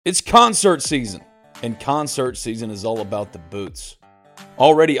It's concert season, and concert season is all about the boots.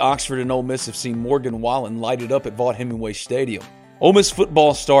 Already, Oxford and Ole Miss have seen Morgan Wallen light it up at Vaught Hemingway Stadium. Ole Miss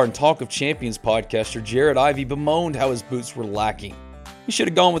football star and Talk of Champions podcaster Jared Ivey bemoaned how his boots were lacking. He should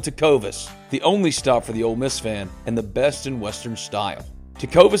have gone with Tecovas, the only stop for the Ole Miss fan and the best in Western style.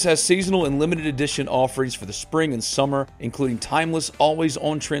 Tecovas has seasonal and limited edition offerings for the spring and summer, including timeless, always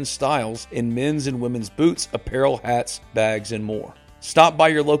on-trend styles in men's and women's boots, apparel, hats, bags, and more. Stop by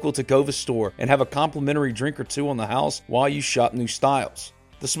your local Tecovas store and have a complimentary drink or two on the house while you shop new styles.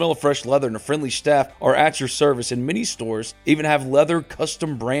 The smell of fresh leather and a friendly staff are at your service, and many stores even have leather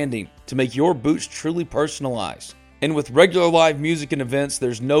custom branding to make your boots truly personalized. And with regular live music and events,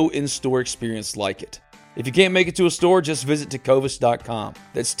 there's no in-store experience like it. If you can't make it to a store, just visit Tecovas.com.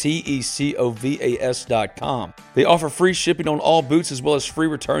 That's Tecovas.com. They offer free shipping on all boots as well as free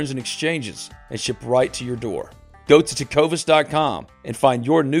returns and exchanges, and ship right to your door. Go to Tecovas.com and find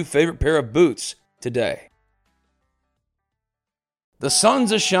your new favorite pair of boots today. The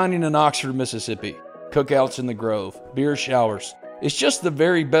sun's shining in Oxford, Mississippi. Cookouts in the Grove, beer showers. It's just the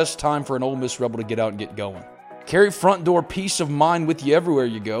very best time for an Ole Miss Rebel to get out and get going. Carry front door peace of mind with you everywhere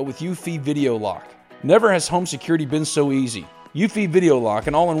you go with UFI Video Lock. Never has home security been so easy. UFI Video Lock,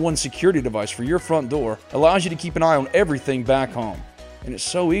 an all-in-one security device for your front door, allows you to keep an eye on everything back home. And it's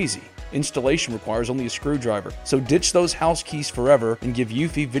so easy. Installation requires only a screwdriver, so ditch those house keys forever and give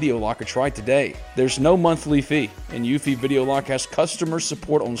UFI Video Lock a try today. There's no monthly fee, and UFI Video Lock has customer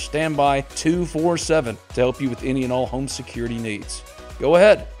support on standby 24/7 to help you with any and all home security needs. Go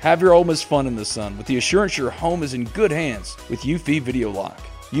ahead, have your Ole Miss fun in the sun with the assurance your home is in good hands with UFI Video Lock.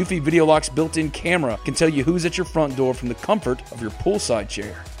 UFI Video Lock's built-in camera can tell you who's at your front door from the comfort of your poolside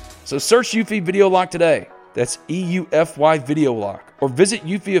chair. So search UFI Video Lock today. That's EUFY Video Lock. Or visit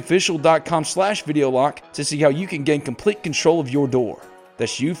UFIofficial.com/videolock to see how you can gain complete control of your door.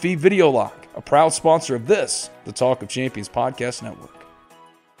 That's UFI Video Lock, a proud sponsor of this, the Talk of Champions Podcast Network.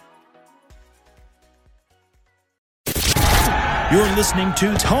 You're listening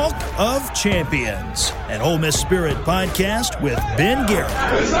to Talk of Champions, an Ole Miss Spirit podcast with Ben Garrett.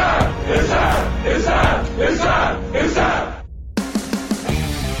 It's time! It's time! It's time! It's time! It's time!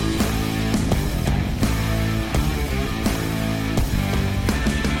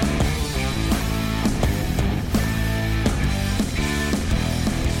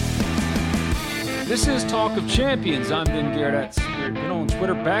 This is Talk of Champions. I'm Ben Garrett at Spirit Ben on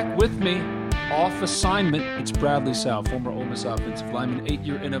Twitter. Back with me, off assignment, it's Bradley South, former Ole Miss offensive lineman,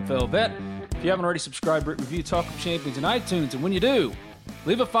 8-year NFL vet. If you haven't already subscribed, rate, review Talk of Champions in iTunes, and when you do,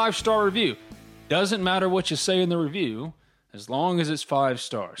 leave a 5-star review. Doesn't matter what you say in the review, as long as it's 5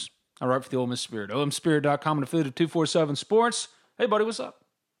 stars. I write for the Ole Miss Spirit. OMSpirit.com and affiliate of 247 Sports. Hey, buddy, what's up?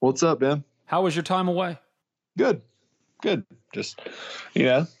 What's up, Ben? How was your time away? Good. Just,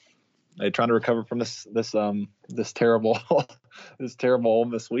 trying to recover from this terrible Ole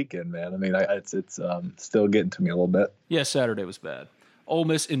Miss weekend, man. I mean, it's still getting to me a little bit. Yeah, Saturday was bad. Ole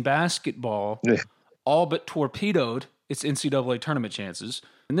Miss in basketball all but torpedoed its NCAA tournament chances.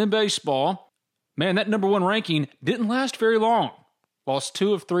 And then baseball, man, that number 1 ranking didn't last very long. Lost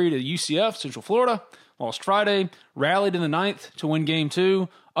 2 of 3 to UCF, Central Florida. Lost Friday, rallied in the 9th to win Game 2.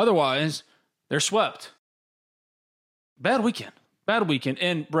 Otherwise, they're swept. Bad weekend,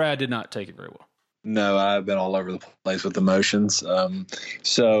 and Brad did not take it very well. No, I've been all over the place with emotions.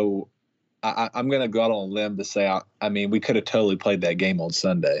 So I'm going to go out on a limb to say, I mean, we could have totally played that game on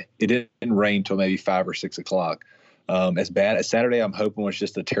Sunday. It didn't rain till maybe 5 or 6 o'clock. As bad as Saturday, I'm hoping was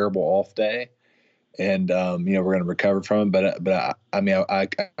just a terrible off day. And, we're going to recover from it. But I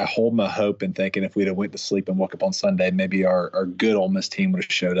hold my hope in thinking if we'd have went to sleep and woke up on Sunday, maybe our good Ole Miss team would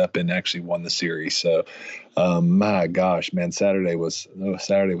have showed up and actually won the series. So, my gosh, man, Saturday was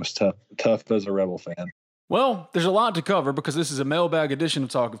tough as a Rebel fan. Well, there's a lot to cover because this is a mailbag edition of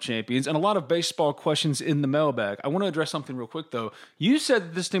Talk of Champions and a lot of baseball questions in the mailbag. I want to address something real quick, though. You said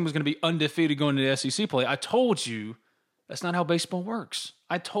that this team was going to be undefeated going into the SEC play. I told you that's not how baseball works.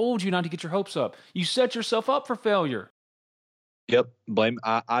 I told you not to get your hopes up. You set yourself up for failure. Yep.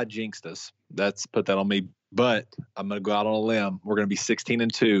 I jinxed us. Put that on me. But I'm going to go out on a limb. We're going to be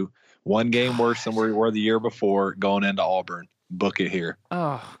 16-2, 1 game worse than we were the year before going into Auburn. Book it here.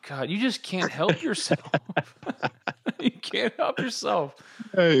 Oh, God. You just can't help yourself. You can't help yourself.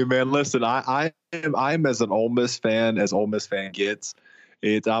 Hey, man, listen, I'm as an Ole Miss fan as Ole Miss fan gets.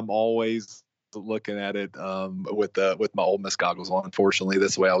 I'm always looking at it with my Ole Miss goggles on. Unfortunately,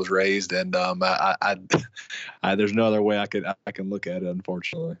 that's the way I was raised, and there's no other way I can look at it.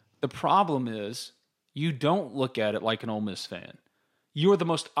 Unfortunately, the problem is you don't look at it like an Ole Miss fan. You're the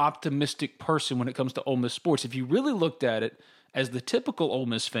most optimistic person when it comes to Ole Miss sports. If you really looked at it as the typical Ole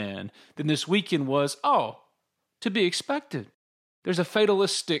Miss fan, then this weekend was, to be expected. There's a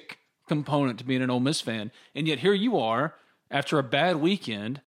fatalistic component to being an Ole Miss fan, and yet here you are after a bad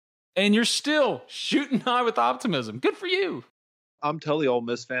weekend, and you're still shooting high with optimism. Good for you. I'm totally Ole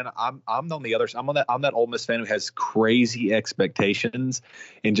Miss fan. I'm on the other side. I'm that Ole Miss fan who has crazy expectations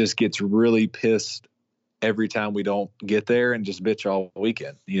and just gets really pissed every time we don't get there and just bitch all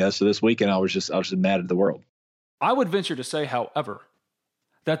weekend. So this weekend I was just mad at the world. I would venture to say, however,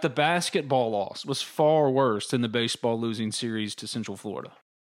 that the basketball loss was far worse than the baseball losing series to Central Florida.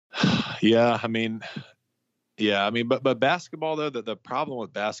 But basketball though, the problem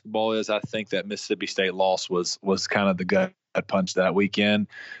with basketball is I think that Mississippi State loss was kind of the gut punch that weekend.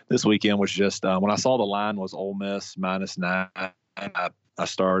 This weekend was just when I saw the line was Ole Miss -9, I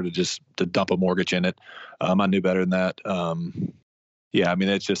started just to dump a mortgage in it. I knew better than that.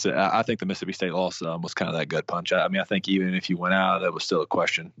 It's just I think the Mississippi State loss was kind of that gut punch. I think even if you went out, that was still a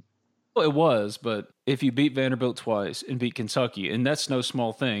question. Well, it was, but if you beat Vanderbilt twice and beat Kentucky, and that's no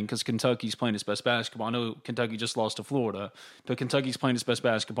small thing because Kentucky's playing its best basketball. I know Kentucky just lost to Florida, but Kentucky's playing its best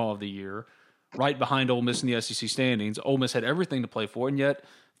basketball of the year, right behind Ole Miss in the SEC standings. Ole Miss had everything to play for, and yet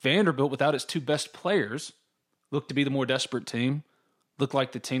Vanderbilt, without its two best players, looked to be the more desperate team, looked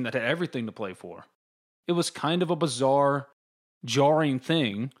like the team that had everything to play for. It was kind of a bizarre, jarring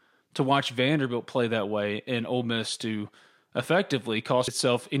thing to watch Vanderbilt play that way and Ole Miss to effectively cost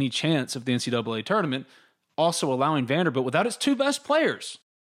itself any chance of the NCAA tournament, also allowing Vanderbilt, without its two best players,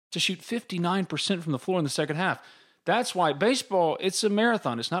 to shoot 59% from the floor in the second half. That's why baseball, it's a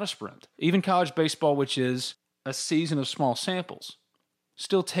marathon. It's not a sprint. Even college baseball, which is a season of small samples,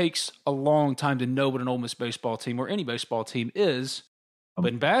 still takes a long time to know what an Ole Miss baseball team or any baseball team is.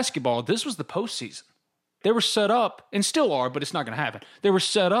 But in basketball, this was the postseason. They were set up, and still are, but it's not going to happen. They were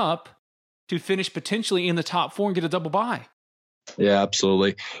set up to finish potentially in the top 4 and get a double bye. Yeah,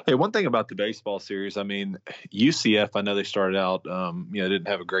 absolutely. Hey, one thing about the baseball series, UCF, I know they started out, didn't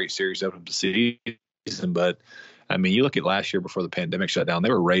have a great series open to season, but you look at last year before the pandemic shut down, they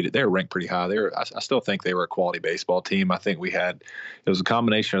were ranked pretty high. I still think they were a quality baseball team. I think it was a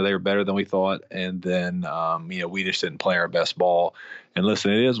combination of they were better than we thought. And then, we just didn't play our best ball. And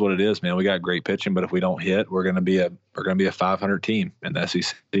listen, it is what it is, man. We got great pitching, but if we don't hit, we're going to be a 500 team in the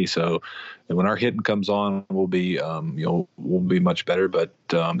SEC. So when our hitting comes on, we'll be much better, but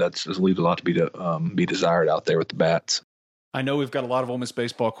that's leaves a lot to be desired out there with the bats. I know we've got a lot of Ole Miss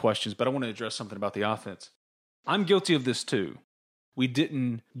baseball questions, but I want to address something about the offense. I'm guilty of this too. We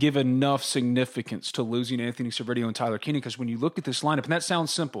didn't give enough significance to losing Anthony Servideo and Tyler Keenan because when you look at this lineup, and that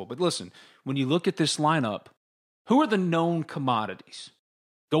sounds simple, but listen, when you look at this lineup, who are the known commodities?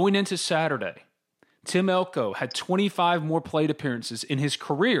 Going into Saturday, Tim Elko had 25 more plate appearances in his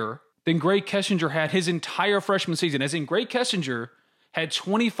career than Greg Kessinger had his entire freshman season. As in, Greg Kessinger had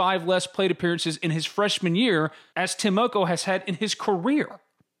 25 less plate appearances in his freshman year as Tim Elko has had in his career.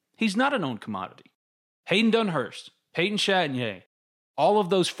 He's not a known commodity. Hayden Dunhurst, Peyton Chatagnier, all of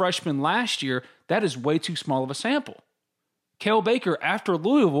those freshmen last year, that is way too small of a sample. Cale Baker, after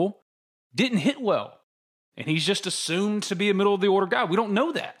Louisville, didn't hit well. And he's just assumed to be a middle-of-the-order guy. We don't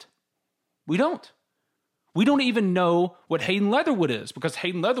know that. We don't. We don't even know what Hayden Leatherwood is because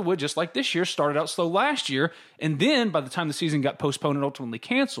Hayden Leatherwood, just like this year, started out slow last year. And then by the time the season got postponed and ultimately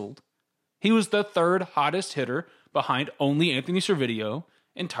canceled, he was the third hottest hitter behind only Anthony Servideo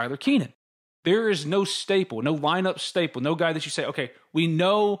and Tyler Keenan. There is no staple, no lineup staple, no guy that you say, okay, we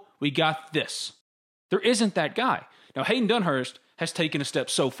know we got this. There isn't that guy. Now, Hayden Dunhurst has taken a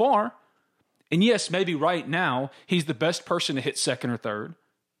step so far, and yes, maybe right now he's the best person to hit second or third,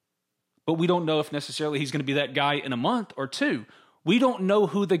 but we don't know if necessarily he's going to be that guy in a month or two. We don't know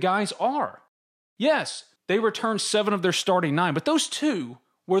who the guys are. Yes, they returned 7 of their starting 9, but those 2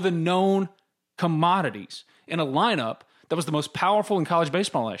 were the known commodities in a lineup that was the most powerful in college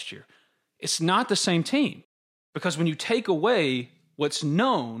baseball last year. It's not the same team because when you take away what's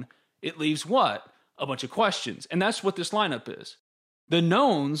known, it leaves what? A bunch of questions. And that's what this lineup is. The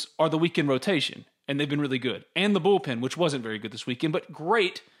knowns are the weekend rotation, and they've been really good. And the bullpen, which wasn't very good this weekend, but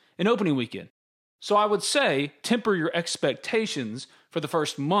great in opening weekend. So I would say temper your expectations for the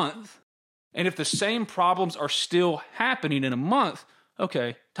first month. And if the same problems are still happening in a month,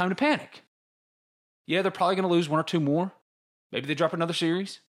 okay, time to panic. Yeah, they're probably going to lose 1 or 2 more. Maybe they drop another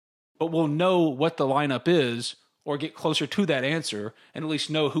series. But we'll know what the lineup is or get closer to that answer and at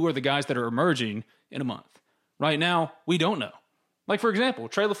least know who are the guys that are emerging in a month. Right now, we don't know. Like, for example,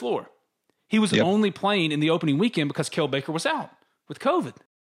 Trey LaFleur. He was only playing in the opening weekend because Cale Baker was out with COVID.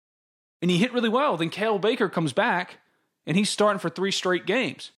 And he hit really well. Then Cale Baker comes back, and he's starting for 3 straight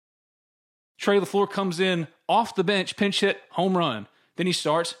games. Trey LaFleur comes in off the bench, pinch hit, home run. Then he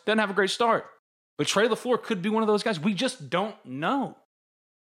starts, doesn't have a great start. But Trey LaFleur could be one of those guys. We just don't know.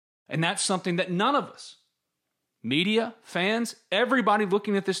 And that's something that none of us, media, fans, everybody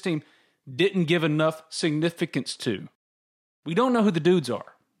looking at this team, didn't give enough significance to. We don't know who the dudes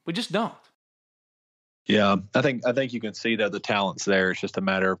are. We just don't. Yeah, I think you can see that the talent's there. It's just a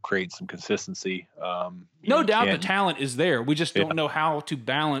matter of creating some consistency. No doubt the talent is there. We just don't know how to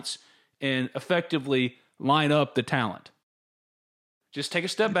balance and effectively line up the talent. Just take a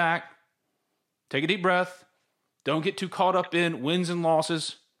step back, take a deep breath. Don't get too caught up in wins and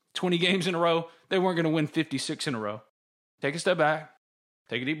losses. 20 games in a row, they weren't going to win 56 in a row. Take a step back,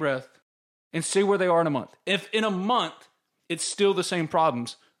 take a deep breath, and see where they are in a month. If in a month it's still the same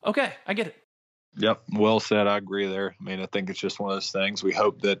problems, okay, I get it. Yep, well said. I agree there. I mean, I think it's just one of those things. We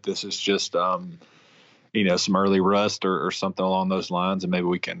hope that this is just, some early rust or something along those lines, and maybe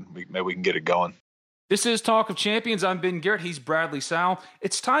we can get it going. This is Talk of Champions. I'm Ben Garrett. He's Bradley Sowell.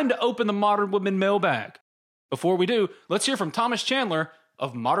 It's time to open the Modern Woodman mailbag. Before we do, let's hear from Thomas Chandler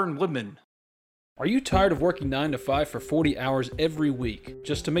of Modern Woodman. Are you tired of working 9 to 5 for 40 hours every week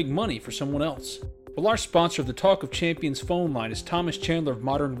just to make money for someone else? Well, our sponsor of the Talk of Champions phone line is Thomas Chandler of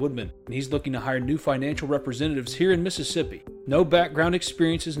Modern Woodman, and he's looking to hire new financial representatives here in Mississippi. No background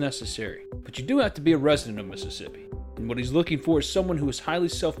experience is necessary, but you do have to be a resident of Mississippi. And what he's looking for is someone who is highly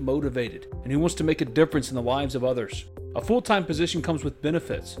self-motivated and who wants to make a difference in the lives of others. A full-time position comes with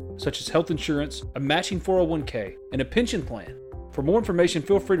benefits, such as health insurance, a matching 401k, and a pension plan. For more information,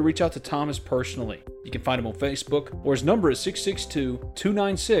 feel free to reach out to Thomas personally. You can find him on Facebook, or his number is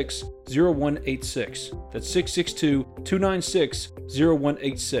 662-296-0186. That's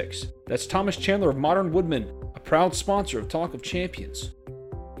 662-296-0186. That's Thomas Chandler of Modern Woodman, a proud sponsor of Talk of Champions.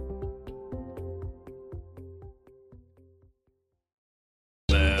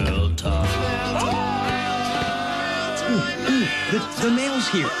 The mail's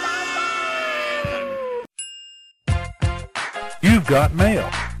here. You've got mail.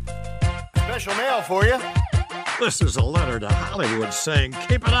 Special mail for you. This is a letter to Hollywood saying,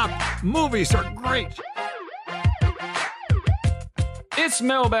 keep it up. Movies are great. It's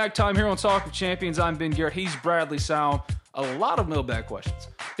mailbag time here on Talk of Champions. I'm Ben Garrett. He's Bradley Sowell. A lot of mailbag questions.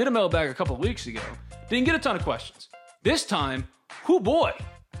 Did a mailbag a couple of weeks ago. Didn't get a ton of questions. This time, whoo boy.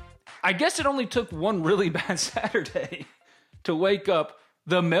 I guess it only took one really bad Saturday to wake up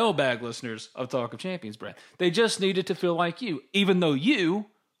the mailbag listeners of Talk of Champions, Brad. They just needed to feel like you, even though you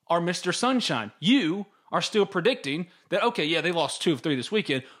are Mr. Sunshine. You are still predicting that, okay, yeah, they lost 2 of 3 this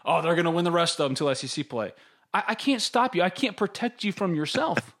weekend. Oh, they're going to win the rest of them until SEC play. I can't stop you. I can't protect you from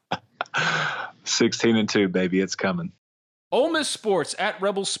yourself. 16-2, baby. It's coming. Ole Miss Sports at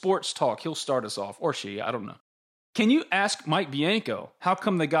Rebel Sports Talk. He'll start us off, or she. I don't know. Can you ask Mike Bianco how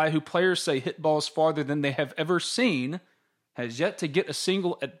come the guy who players say hit balls farther than they have ever seen has yet to get a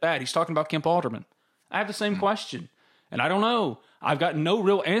single at bat? He's talking about Kemp Alderman. I have the same question, and I don't know. I've got no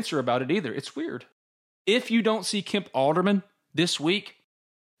real answer about it either. It's weird. If you don't see Kemp Alderman this week,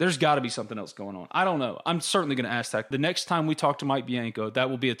 there's got to be something else going on. I don't know. I'm certainly going to ask that. The next time we talk to Mike Bianco, that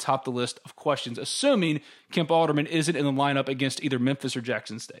will be atop the list of questions, assuming Kemp Alderman isn't in the lineup against either Memphis or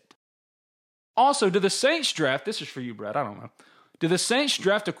Jackson State. Also, do the Saints draft, this is for you, Brad, I don't know. Do the Saints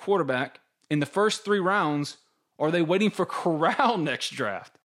draft a quarterback in the first 3 rounds, or are they waiting for Corral next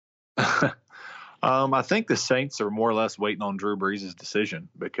draft? I think the Saints are more or less waiting on Drew Brees' decision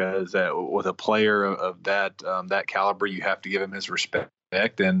because with a player of that caliber, you have to give him his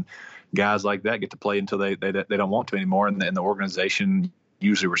respect, and guys like that get to play until they don't want to anymore, and the organization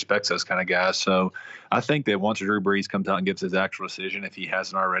usually respects those kind of guys. So I think that once Drew Brees comes out and gives his actual decision, if he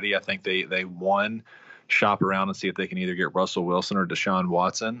hasn't already, I think they shop around and see if they can either get Russell Wilson or Deshaun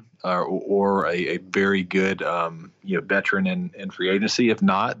Watson or a very good veteran in free agency. If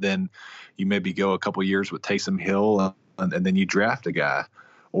not, then you maybe go a couple years with Taysom Hill and then you draft a guy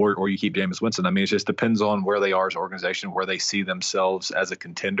or you keep Jameis Winston. I mean, it just depends on where they are as an organization, where they see themselves as a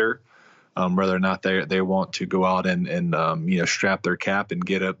contender. Whether or not they want to go out and strap their cap and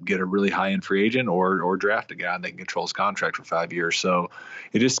get a really high end free agent or draft a guy and they can control his contract for 5 years. So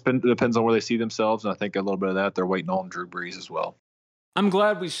it just depends on where they see themselves. And I think a little bit of that they're waiting on Drew Brees as well. I'm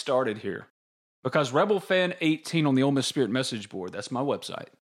glad we started here because Rebel Fan 18 on the Ole Miss Spirit message board, that's my website,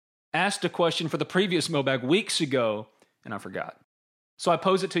 asked a question for the previous mailbag weeks ago and I forgot. So I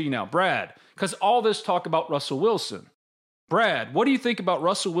pose it to you now, Brad, because all this talk about Russell Wilson. Brad, what do you think about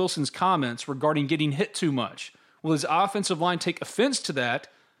Russell Wilson's comments regarding getting hit too much? Will his offensive line take offense to that?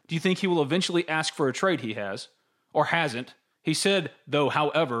 Do you think he will eventually ask for a trade he has or hasn't? He said, though,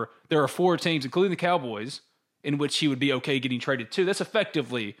 however, there are 4 teams, including the Cowboys, in which he would be okay getting traded to. That's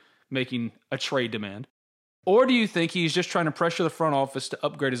effectively making a trade demand? Or do you think he's just trying to pressure the front office to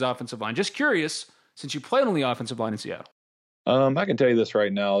upgrade his offensive line? Just curious, since you played on the offensive line in Seattle. I can tell you this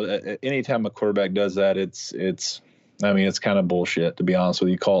right now. Anytime a quarterback does that, it's kind of bullshit, to be honest with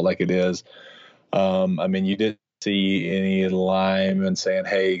you. Call it like it is. You didn't see any linemen saying,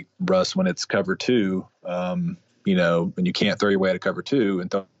 "Hey, Russ, when it's cover 2, and you can't throw your way to cover 2 and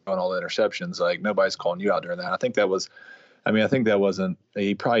throwing all the interceptions." Like, nobody's calling you out during that. I think that wasn't.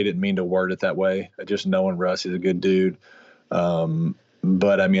 He probably didn't mean to word it that way. Just knowing Russ, he's a good dude.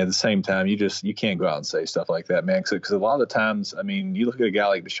 But at the same time, you can't go out and say stuff like that, man. Because a lot of the times, you look at a guy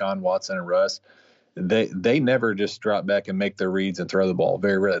like Deshaun Watson and Russ, they never just drop back and make their reads and throw the ball.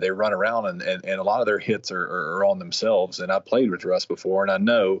 Very rarely. They run around, and a lot of their hits are on themselves. And I played with Russ before, and I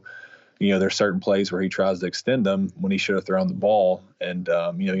know, there's certain plays where he tries to extend them when he should have thrown the ball, and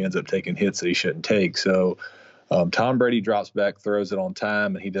he ends up taking hits that he shouldn't take. So Tom Brady drops back, throws it on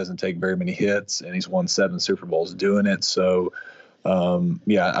time, and he doesn't take very many hits, and he's won 7 Super Bowls doing it. So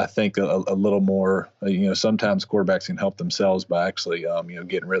I think a little more, sometimes quarterbacks can help themselves by actually,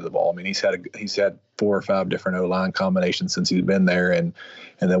 getting rid of the ball. He's had 4 or 5 different O-line combinations since he's been there. And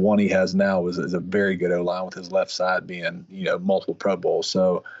the one he has now is a very good O-line, with his left side being, multiple Pro Bowls.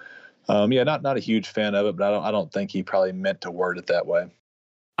 So, not a huge fan of it, but I don't think he probably meant to word it that way.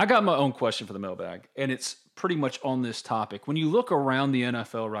 I got my own question for the mailbag, and it's pretty much on this topic. When you look around the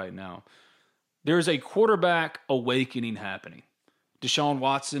NFL right now, there's a quarterback awakening happening. Deshaun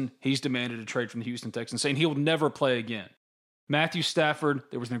Watson, he's demanded a trade from the Houston Texans, saying he'll never play again. Matthew Stafford,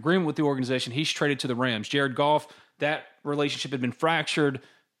 there was an agreement with the organization. He's traded to the Rams. Jared Goff, that relationship had been fractured.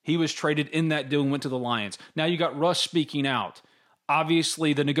 He was traded in that deal and went to the Lions. Now you got Russ speaking out.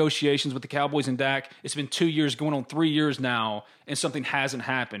 Obviously, the negotiations with the Cowboys and Dak, it's been 2 years, going on 3 years now, and something hasn't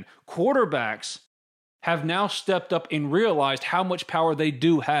happened. Quarterbacks have now stepped up and realized how much power they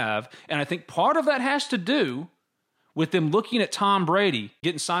do have, and I think part of that has to do with them looking at Tom Brady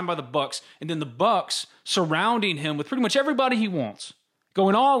getting signed by the Bucs, and then the Bucs surrounding him with pretty much everybody he wants,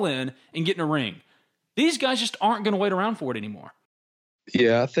 going all in and getting a ring. These guys just aren't going to wait around for it anymore.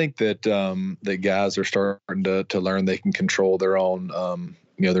 Yeah, I think that that guys are starting to learn they can control their own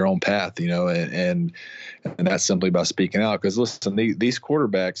path, and that's simply by speaking out. Because listen, these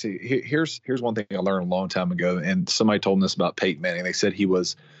quarterbacks. Here's one thing I learned a long time ago, and somebody told me this about Peyton Manning. They said he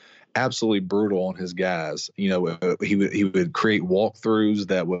was absolutely brutal on his guys. He would create walkthroughs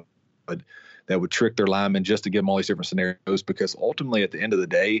that would trick their linemen just to give them all these different scenarios, because ultimately at the end of the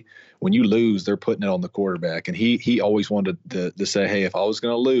day, when you lose, they're putting it on the quarterback. And he always wanted to say, hey, if I was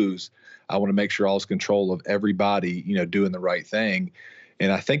going to lose, I want to make sure I was in control of everybody, doing the right thing.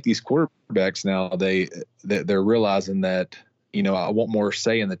 And I think these quarterbacks now, they're realizing that, I want more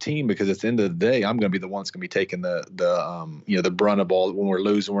say in the team, because at the end of the day, I'm going to be the one that's going to be taking the brunt of all when we're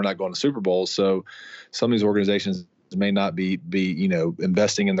losing. We're not going to Super Bowls. So some of these organizations may not be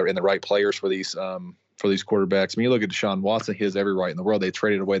investing in the right players for these quarterbacks. You look at Deshaun Watson; he has every right in the world. They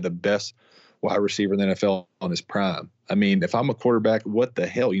traded away the best wide receiver in the NFL on his prime. If I'm a quarterback, what the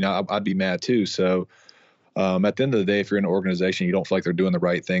hell? I'd be mad too. So at the end of the day, if you're in an organization, you don't feel like they're doing the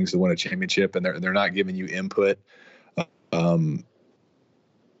right things to win a championship, and they're not giving you input, or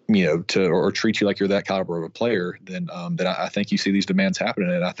treat you like you're that caliber of a player, then I think you see these demands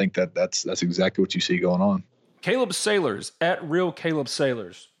happening, and I think that's exactly what you see going on. Caleb Sailors, at Real Caleb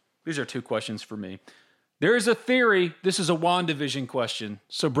Sailors. These are 2 questions for me. There is a theory, this is a WandaVision question,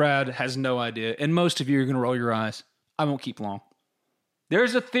 so Brad has no idea, and most of you are going to roll your eyes. I won't keep long.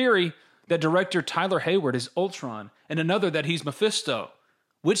 There's a theory that director Tyler Hayward is Ultron, and another that he's Mephisto.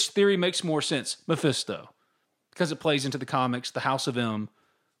 Which theory makes more sense? Mephisto. Because it plays into the comics, the House of M,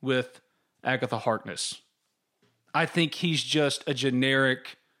 with Agatha Harkness. I think he's just a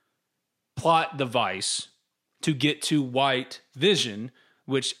generic plot device to get to White Vision,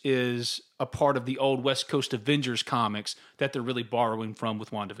 which is a part of the old West Coast Avengers comics that they're really borrowing from with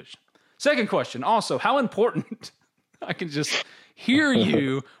WandaVision. Second question, also, how important, I can just hear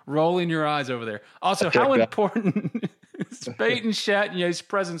you rolling your eyes over there. Also, how important is Peyton Chatagniers'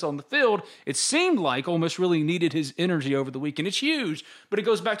 presence on the field? It seemed like Ole Miss really needed his energy over the weekend. It's huge, but it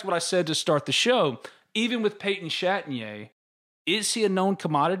goes back to what I said to start the show. Even with Peyton Chatagnier, is he a known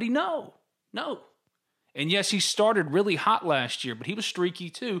commodity? No. And yes, he started really hot last year, but he was streaky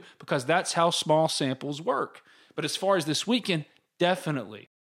too, because that's how small samples work. But as far as this weekend, definitely.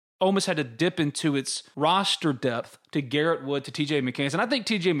 Ole Miss had to dip into its roster depth to Garrett Wood, to TJ McCants. And I think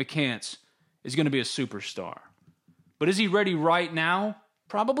TJ McCants is going to be a superstar. But is he ready right now?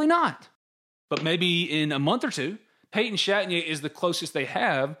 Probably not. But maybe in a month or 2, Peyton Chatagnier is the closest they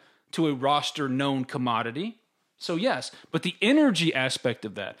have to a roster known commodity. So yes, but the energy aspect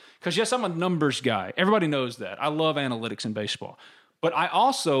of that, because yes, I'm a numbers guy. Everybody knows that. I love analytics in baseball. But I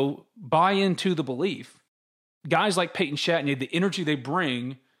also buy into the belief, guys like Peyton Chatagnier, the energy they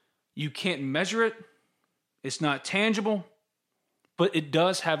bring, you can't measure it. It's not tangible, but it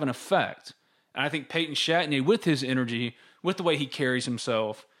does have an effect. And I think Peyton Chatagnier, with his energy, with the way he carries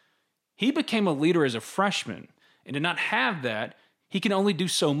himself, he became a leader as a freshman. And to not have that, he can only do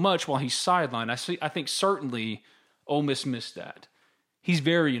so much while he's sidelined. I think certainly Ole Miss missed that. He's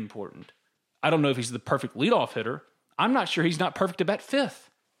very important. I don't know if he's the perfect leadoff hitter. I'm not sure he's not perfect to bat fifth.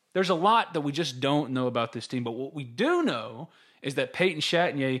 There's a lot that we just don't know about this team. But what we do know is that Peyton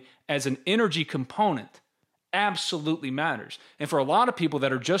Chatagnier, as an energy component, absolutely matters. And for a lot of people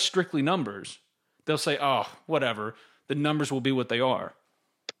that are just strictly numbers, they'll say, oh, whatever, the numbers will be what they are.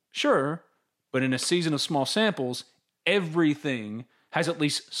 Sure, but in a season of small samples, everything has at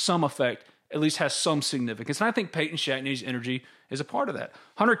least some effect, at least has some significance. And I think Peyton Chatagner's energy is a part of that.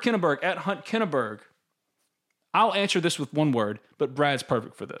 Hunter Kinneberg, at Hunt Kinneberg. I'll answer this with one word, but Brad's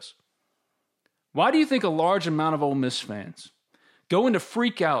perfect for this. Why do you think a large amount of Ole Miss fans go into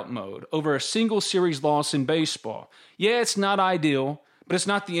freak-out mode over a single series loss in baseball? Yeah, it's not ideal, but it's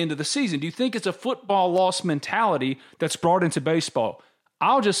not the end of the season. Do you think it's a football loss mentality that's brought into baseball?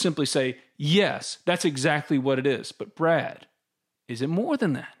 I'll just simply say, yes, that's exactly what it is. But Brad, is it more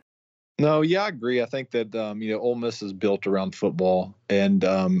than that? No, yeah, I agree. I think that Ole Miss is built around football, and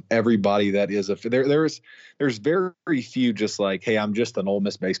everybody that is there's very few just like, hey, I'm just an Ole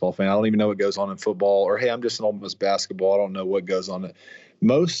Miss baseball fan. I don't even know what goes on in football, or hey, I'm just an Ole Miss basketball. I don't know what goes on.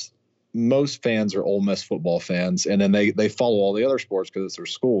 Most fans are Ole Miss football fans, and then they follow all the other sports because it's their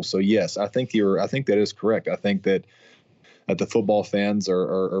school. So yes, I think that is correct. I think that the football fans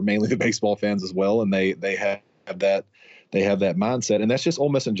are mainly the baseball fans as well, and they have that. They have that mindset, and that's just Ole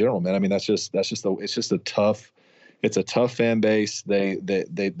Miss in general, man. I mean, it's a tough fan base.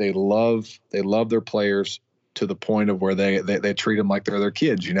 They love their players to the point of where they treat them like they're their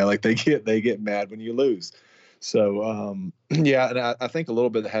kids. Like they get mad when you lose. So yeah, and I think a little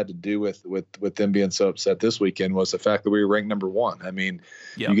bit had to do with them being so upset this weekend was the fact that we were ranked number one. I mean,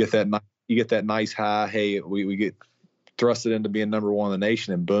 you get that nice high. Hey, we get thrusted into being number one in the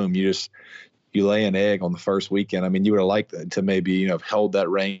nation, and boom, you lay an egg on the first weekend. I mean, you would have liked to maybe, have held that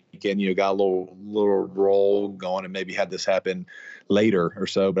rank and, got a little roll going and maybe had this happen later or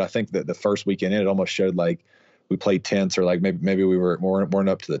so. But I think that the first weekend it almost showed like we played tense or like maybe we weren't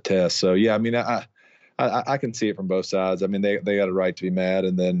up to the test. So, yeah, I mean, I can see it from both sides. I mean, they got a right to be mad.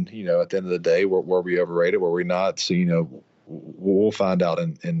 And then, at the end of the day, were we overrated? Were we not? So, we'll find out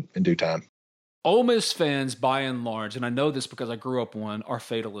in due time. Ole Miss fans, by and large, and I know this because I grew up one, are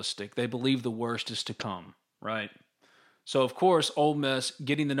fatalistic. They believe the worst is to come, right? So, of course, Ole Miss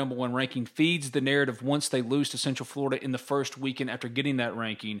getting the number one ranking feeds the narrative once they lose to Central Florida in the first weekend after getting that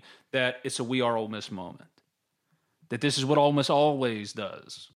ranking that it's a We Are Ole Miss moment. That this is what Ole Miss always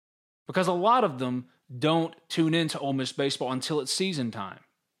does. Because a lot of them don't tune into Ole Miss baseball until it's season time.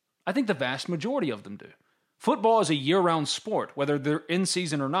 I think the vast majority of them do. Football is a year-round sport, whether they're in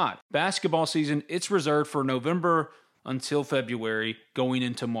season or not. Basketball season, it's reserved for November until February, going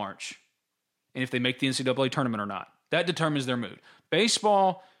into March. And if they make the NCAA tournament or not. That determines their mood.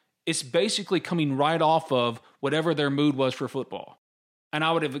 Baseball, it's basically coming right off of whatever their mood was for football. And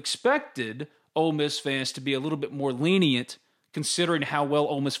I would have expected Ole Miss fans to be a little bit more lenient considering how well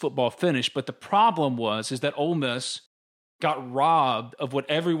Ole Miss football finished. But the problem is that Ole Miss got robbed of what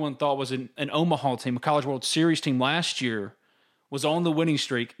everyone thought was an Omaha team, a College World Series team last year, was on the winning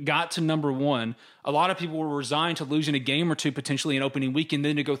streak, got to number one. A lot of people were resigned to losing a game or two potentially in opening weekend,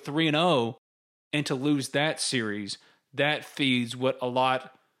 then to go 3-0 and to lose that series. That feeds what a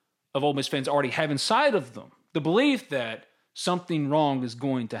lot of Ole Miss fans already have inside of them, the belief that something wrong is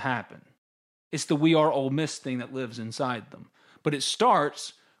going to happen. It's the We Are Ole Miss thing that lives inside them. But it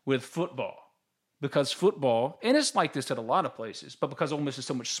starts with football. Because football, and it's like this at a lot of places, but because Ole Miss is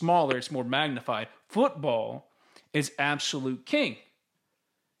so much smaller, it's more magnified. Football is absolute king.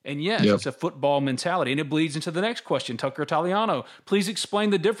 And yes, It's a football mentality, and it bleeds into the next question. Tucker Italiano, please explain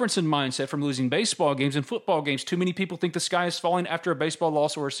the difference in mindset from losing baseball games and football games. Too many people think the sky is falling after a baseball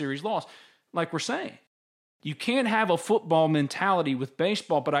loss or a series loss. Like we're saying, you can't have a football mentality with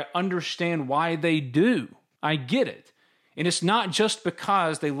baseball, but I understand why they do. I get it. And it's not just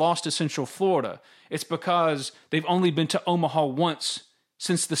because they lost to Central Florida. It's because they've only been to Omaha once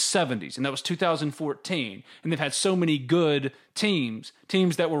since the 70s, and that was 2014. And they've had so many good teams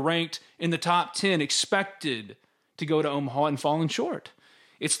that were ranked in the top 10, expected to go to Omaha and fallen short.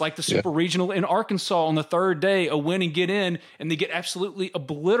 It's like the Super Regional in Arkansas on the third day, a win and get in, and they get absolutely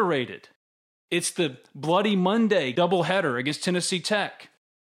obliterated. It's the Bloody Monday doubleheader against Tennessee Tech.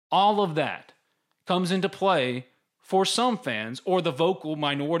 All of that comes into play for some fans, or the vocal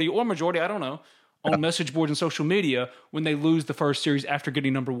minority or majority, I don't know, on message boards and social media when they lose the first series after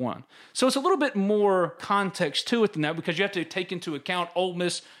getting number one. So it's a little bit more context to it than that, because you have to take into account Ole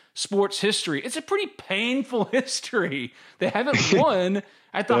Miss sports history. It's a pretty painful history. They haven't won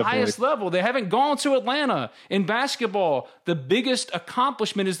at the highest level. They haven't gone to Atlanta. In basketball, the biggest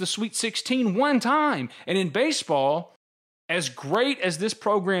accomplishment is the Sweet 16 one time. And in baseball, as great as this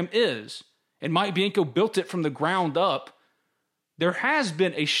program is, and Mike Bianco built it from the ground up, there has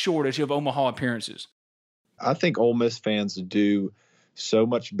been a shortage of Omaha appearances. I think Ole Miss fans do so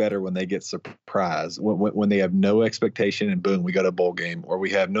much better when they get surprised, when they have no expectation and boom, we got a bowl game, or we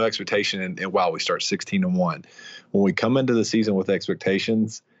have no expectation and wow, we start 16-1. When we come into the season with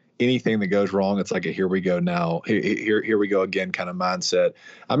expectations, anything that goes wrong, it's like a here we go now, here we go again kind of mindset.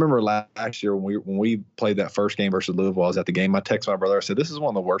 I remember last year when we played that first game versus Louisville, I was at the game. I texted my brother. I said, "This is one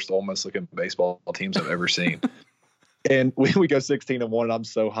of the worst Ole Miss looking baseball teams I've ever seen." And we go 16-1, and I'm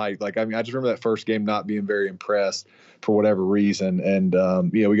so hyped. Like, I mean, I just remember that first game not being very impressed for whatever reason. And,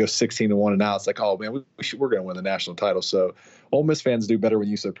 we go 16-1, and now it's like, oh, man, we're going to win the national title. So Ole Miss fans do better when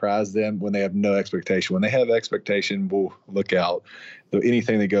you surprise them when they have no expectation. When they have expectation, we'll look out.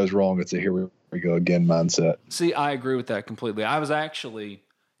 Anything that goes wrong, it's a here we go again mindset. See, I agree with that completely. I was actually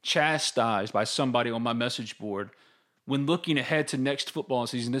chastised by somebody on my message board when looking ahead to next football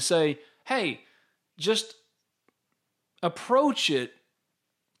season to say, hey, just approach it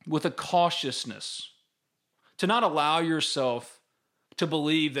with a cautiousness, to not allow yourself to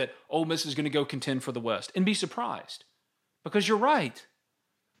believe that Ole Miss is going to go contend for the West and be surprised. Because you're right.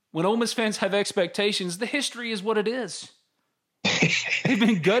 When Ole Miss fans have expectations, the history is what it is. They've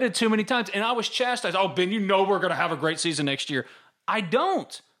been gutted too many times. And I was chastised. Oh, Ben, you know we're going to have a great season next year. I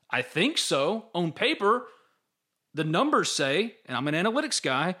don't. I think so. On paper, the numbers say, and I'm an analytics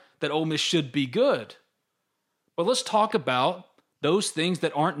guy, that Ole Miss should be good. But let's talk about those things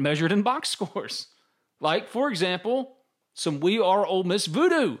that aren't measured in box scores. Like, for example, some We Are Ole Miss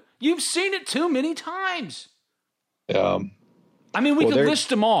voodoo. You've seen it too many times. I mean, we could list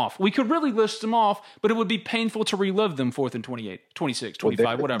them off. We could really list them off, but it would be painful to relive them 4th and 28, 26,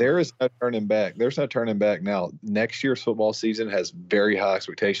 25, whatever. There is no turning back. There's no turning back now. Next year's football season has very high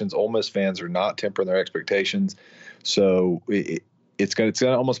expectations. Ole Miss fans are not tempering their expectations. So it's going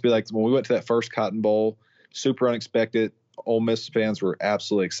to almost be like when we went to that first Cotton Bowl, super unexpected. Ole Miss fans were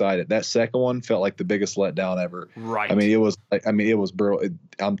absolutely excited. That second one felt like the biggest letdown ever. Right. I mean, it was brutal.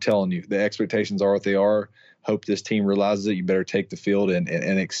 I'm telling you, the expectations are what they are. Hope this team realizes it. You better take the field and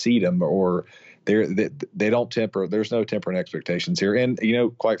exceed them, or they don't temper. There's no tempering expectations here. And,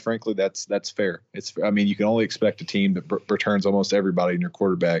 quite frankly, that's fair. You can only expect a team that returns almost everybody in your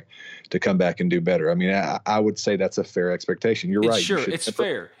quarterback to come back and do better. I mean, I would say that's a fair expectation. You're right. Sure, it's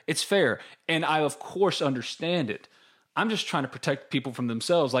fair. It's fair. And I, of course, understand it. I'm just trying to protect people from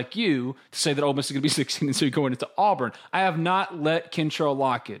themselves, like you, to say that Ole Miss is going to be 16 and so you're going into Auburn. I have not let Kentrell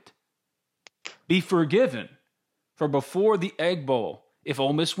Lockett be forgiven for before the Egg Bowl. If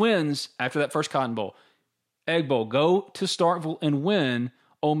Ole Miss wins after that first Cotton Bowl, Egg Bowl, go to Starkville and win.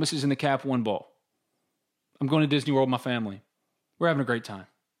 Ole Miss is in the Cap 1 Bowl. I'm going to Disney World with my family. We're having a great time.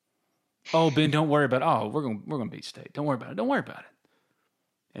 Oh, Ben, don't worry about it. Oh, we're going to beat State. Don't worry about it. Don't worry about it.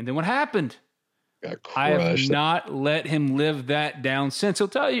 And then what happened? I have not let him live that down since. He'll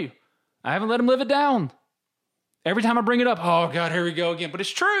tell you. I haven't let him live it down. Every time I bring it up, oh, God, here we go again. But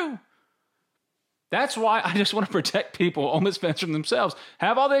it's true. That's why I just want to protect people, Ole Miss fans, from themselves.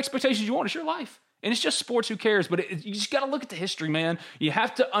 Have all the expectations you want. It's your life. And it's just sports. Who cares? But you just got to look at the history, man. You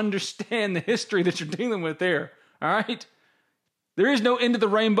have to understand the history that you're dealing with there. All right? There is no end of the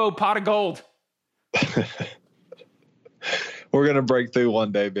rainbow pot of gold. We're going to break through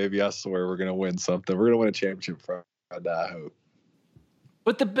one day, baby. I swear we're going to win something. We're going to win a championship Friday, I hope.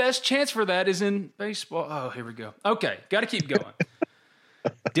 But the best chance for that is in baseball. Oh, here we go. Okay, got to keep going.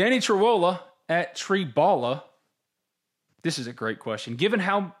 Danny Trewola at Treeballa. This is a great question. Given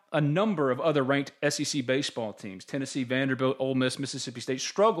how a number of other ranked SEC baseball teams, Tennessee, Vanderbilt, Ole Miss, Mississippi State,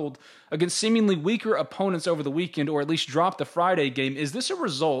 struggled against seemingly weaker opponents over the weekend, or at least dropped the Friday game, is this a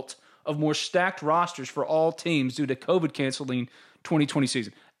result of more stacked rosters for all teams due to COVID canceling 2020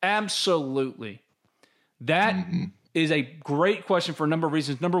 season? Absolutely. That is a great question for a number of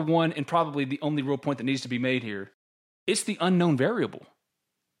reasons. Number one, and probably the only real point that needs to be made here, it's the unknown variable.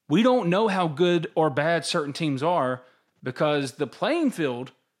 We don't know how good or bad certain teams are because the playing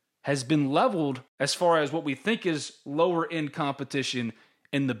field has been leveled as far as what we think is lower end competition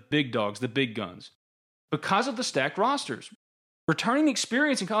in the big dogs, the big guns, because of the stacked rosters. Returning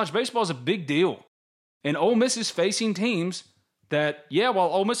experience in college baseball is a big deal. And Ole Miss is facing teams that, while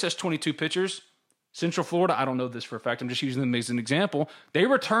Ole Miss has 22 pitchers, Central Florida, I don't know this for a fact, I'm just using them as an example. They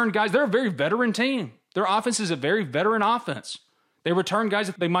return guys. They're a very veteran team. Their offense is a very veteran offense. They return guys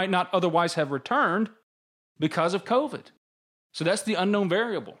that they might not otherwise have returned because of COVID. So that's the unknown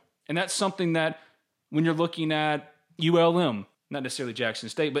variable. And that's something that when you're looking at ULM, not necessarily Jackson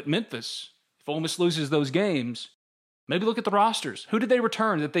State, but Memphis, if Ole Miss loses those games, maybe look at the rosters. Who did they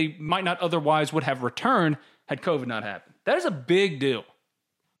return that they might not otherwise would have returned had COVID not happened? That is a big deal.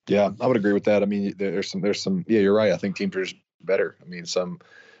 Yeah, I would agree with that. I mean, there's some. Yeah, you're right. I think teams are just better. I mean, some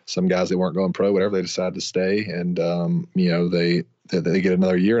guys that weren't going pro, whatever, they decide to stay, and they get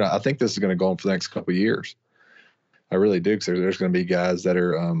another year. And I think this is going to go on for the next couple of years. I really do, because there's going to be guys that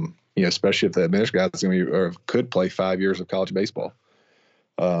are, especially if there's guys that's going to be or could play 5 years of college baseball.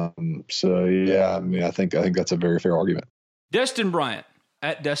 So yeah, I mean, I think that's a very fair argument. Destin Bryant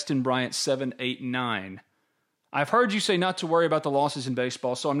at Destin Bryant 789. I've heard you say not to worry about the losses in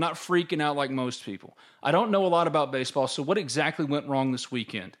baseball, so I'm not freaking out like most people. I don't know a lot about baseball, so what exactly went wrong this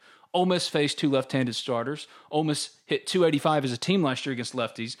weekend? Ole Miss faced 2 left-handed starters. Ole Miss hit .285 as a team last year against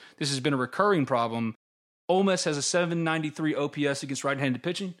lefties. This has been a recurring problem. Ole Miss has a .793 OPS against right-handed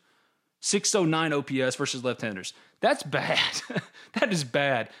pitching, .609 OPS versus left-handers. That's bad. That is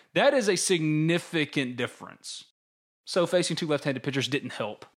bad. That is a significant difference. So facing 2 left-handed pitchers didn't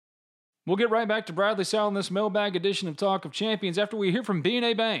help. We'll get right back to Bradley Sowell in this mailbag edition of Talk of Champions after we hear from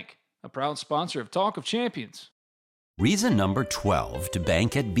B&A Bank, a proud sponsor of Talk of Champions. Reason number 12 to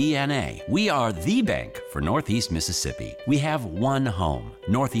bank at BNA. We are the bank for Northeast Mississippi. We have one home,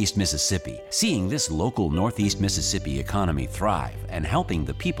 Northeast Mississippi. Seeing this local Northeast Mississippi economy thrive and helping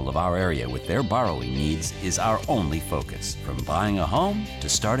the people of our area with their borrowing needs is our only focus. From buying a home to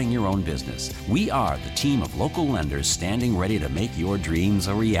starting your own business, we are the team of local lenders standing ready to make your dreams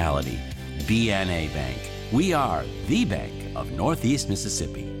a reality. BNA Bank. We are the bank of Northeast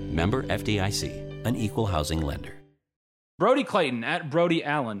Mississippi. Member FDIC, an equal housing lender. Brody Clayton at Brody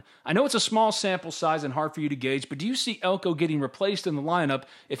Allen. I know it's a small sample size and hard for you to gauge, but do you see Elko getting replaced in the lineup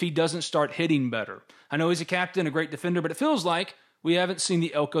if he doesn't start hitting better? I know he's a captain, a great defender, but it feels like we haven't seen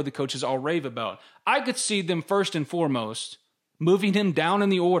the Elko the coaches all rave about. I could see them first and foremost moving him down in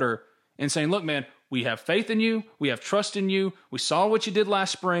the order and saying, look, man, we have faith in you. We have trust in you. We saw what you did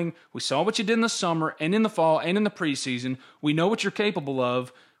last spring. We saw what you did in the summer and in the fall and in the preseason. We know what you're capable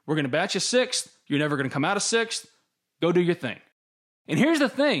of. We're going to bat you 6th. You're never going to come out of 6th. Go do your thing. And here's the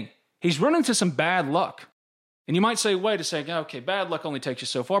thing. He's run into some bad luck. And you might say, wait a second, okay, bad luck only takes you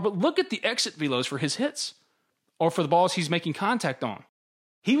so far. But look at the exit velos for his hits or for the balls he's making contact on.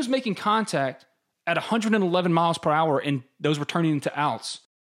 He was making contact at 111 miles per hour and those were turning into outs.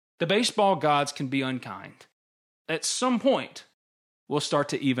 The baseball gods can be unkind. At some point, we'll start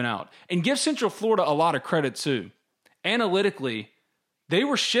to even out. And give Central Florida a lot of credit too. Analytically, they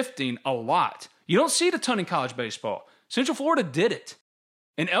were shifting a lot. You don't see it a ton in college baseball. Central Florida did it.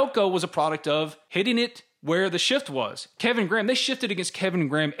 And Elko was a product of hitting it where the shift was. Kevin Graham, they shifted against Kevin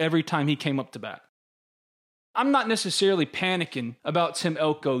Graham every time he came up to bat. I'm not necessarily panicking about Tim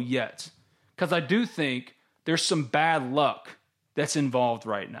Elko yet, because I do think there's some bad luck that's involved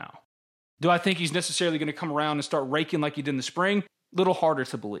right now. Do I think he's necessarily going to come around and start raking like he did in the spring? A little harder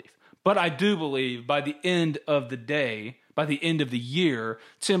to believe. But I do believe by the end of the day, by the end of the year,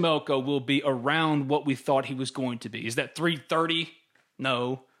 Tim Elko will be around what we thought he was going to be. Is that 330?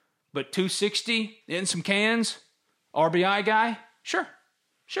 No. But 260 in some cans? RBI guy? Sure.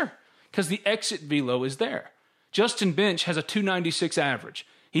 Because the exit velo is there. Justin Bench has a 296 average.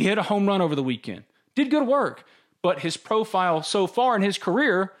 He hit a home run over the weekend. Did good work. But his profile so far in his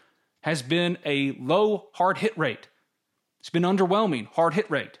career has been a low hard hit rate. It's been underwhelming hard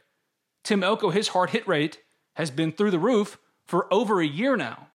hit rate. Tim Elko, his hard hit rate has been through the roof for over a year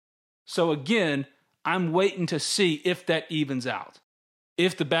now. So again, I'm waiting to see if that evens out.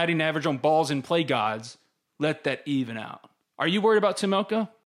 If the batting average on balls in play gods let that even out. Are you worried about Tim Elko?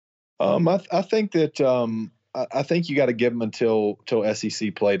 I think that I think you got to give him until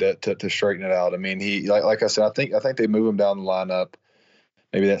SEC play to straighten it out. I mean, he like I said, I think they move him down the lineup,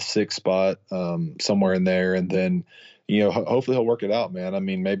 maybe that 6th spot, somewhere in there, and then hopefully he'll work it out, man. I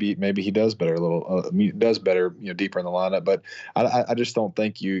mean, maybe he does better deeper in the lineup, but I just don't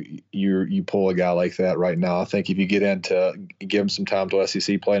think you pull a guy like that right now. I think if you get into give him some time till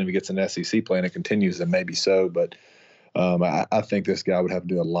SEC play, and if he gets an SEC play and it continues, then maybe so, but. I think this guy would have to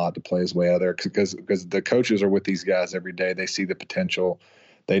do a lot to play his way out of there because the coaches are with these guys every day. They see the potential.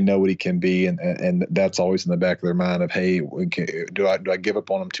 They know what he can be, and that's always in the back of their mind of, hey, do I give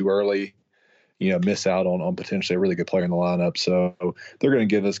up on him too early? miss out on potentially a really good player in the lineup. So they're going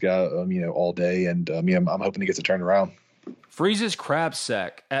to give this guy, all day. And I'm hoping he gets a turn around. Freeze's Crab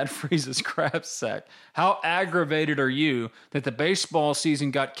Sack at Freeze's Crab Sack. How aggravated are you that the baseball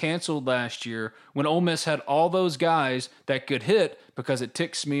season got canceled last year when Ole Miss had all those guys that could hit, because it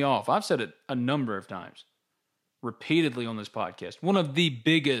ticks me off? I've said it a number of times, repeatedly on this podcast. One of the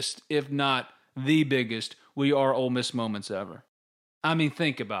biggest, if not the biggest, We Are Ole Miss moments ever. I mean,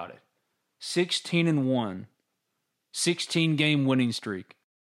 think about it. 16-1, 16-game winning streak.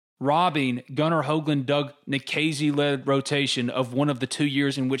 Robbing Gunnar Hoagland, Doug Nikhazy-led rotation of one of the 2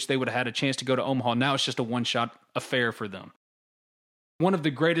 years in which they would have had a chance to go to Omaha. Now it's just a one-shot affair for them. One of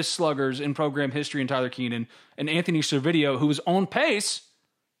the greatest sluggers in program history in Tyler Keenan, and Anthony Servideo, who was on pace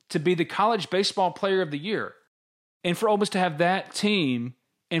to be the college baseball player of the year. And for Ole Miss to have that team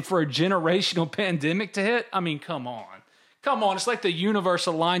and for a generational pandemic to hit, I mean, come on. Come on, it's like the universe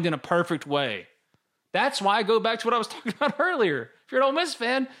aligned in a perfect way. That's why I go back to what I was talking about earlier. If you're an Ole Miss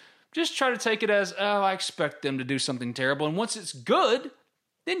fan, just try to take it as, I expect them to do something terrible. And once it's good,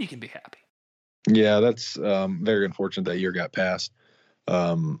 then you can be happy. Yeah, that's very unfortunate that year got passed.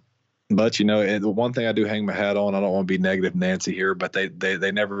 But, the one thing I do hang my hat on, I don't want to be negative Nancy here, but they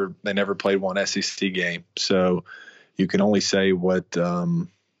never played one SEC game. So you can only say what that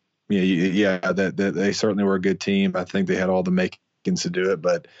they certainly were a good team. I think they had all the makings to do it.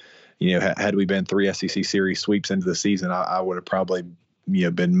 But, had we been 3 SEC series sweeps into the season, I would have probably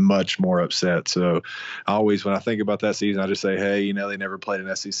been much more upset. So when I think about that season, I just say, hey, they never played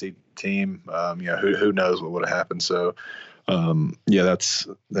an SEC team. Who knows what would have happened. So,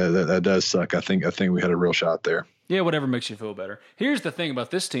 that does suck. I think we had a real shot there. Yeah, whatever makes you feel better. Here's the thing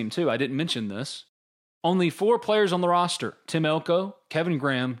about this team, too. I didn't mention this. Only 4 players on the roster: Tim Elko, Kevin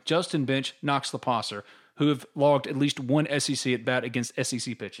Graham, Justin Bench, Knox Leposser, who have logged at least one SEC at bat against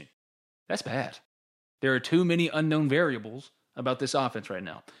SEC pitching. That's bad. There are too many unknown variables about this offense right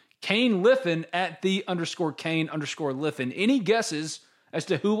now. Kane Liffin at the _Kane_Liffin. Any guesses as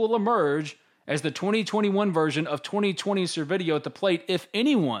to who will emerge as the 2021 version of 2020 Servideo at the plate, if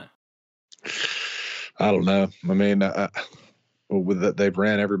anyone? I don't know. I mean, they've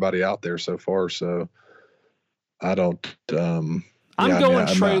ran everybody out there so far, so I don't. I'm going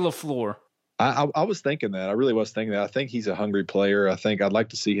Trey LaFleur. I was thinking that. I really was thinking that. I think he's a hungry player. I think I'd like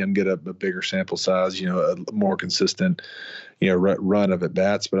to see him get a bigger sample size, a more consistent, run of at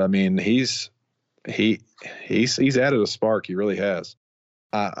bats. But I mean, he's added a spark. He really has.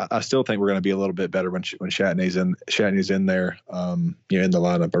 I still think we're going to be a little bit better when Shatney's in there, in the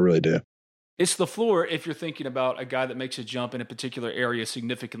lineup. I really do. It's LaFleur if you're thinking about a guy that makes a jump in a particular area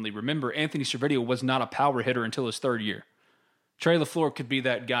significantly. Remember, Anthony Servideo was not a power hitter until his 3rd year. Trey LaFleur could be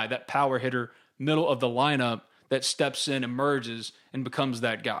that guy, that power hitter, middle of the lineup that steps in, emerges, and becomes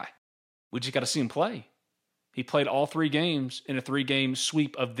that guy. We just got to see him play. He played all 3 games in a 3-game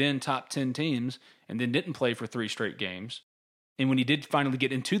sweep of then top 10 teams and then didn't play for 3 straight games. And when he did finally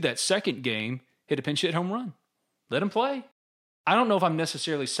get into that second game, hit a pinch hit home run. Let him play. I don't know if I'm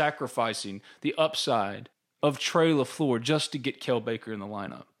necessarily sacrificing the upside of Trey LaFleur just to get Kel Baker in the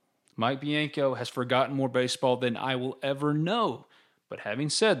lineup. Mike Bianco has forgotten more baseball than I will ever know. But having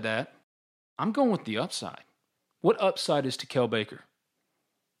said that, I'm going with the upside. What upside is to Kel Baker?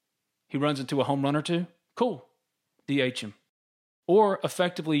 He runs into a home run or 2? Cool. DH him. Or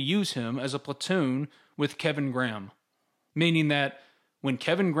effectively use him as a platoon with Kevin Graham. Meaning that when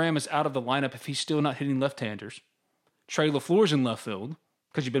Kevin Graham is out of the lineup, if he's still not hitting left-handers, Trey LaFleur's in left field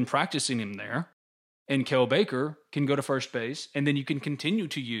because you've been practicing him there. And Kel Baker can go to first base, and then you can continue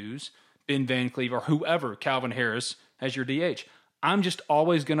to use Ben Van Cleve or whoever, Calvin Harris, as your DH. I'm just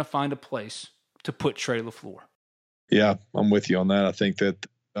always going to find a place to put Trey LaFleur. Yeah, I'm with you on that. I think that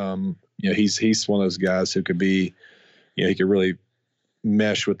he's one of those guys who could be, he could really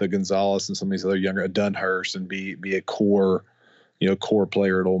mesh with the Gonzalez and some of these other younger Dunhurst and be a core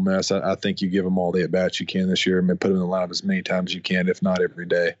player at Ole Miss. I think you give him all the at bats you can this year and put him in the lineup as many times as you can, if not every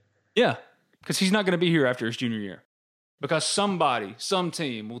day. Yeah. Because he's not going to be here after his junior year. Because some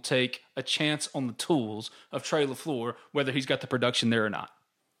team will take a chance on the tools of Trey LaFleur, whether he's got the production there or not.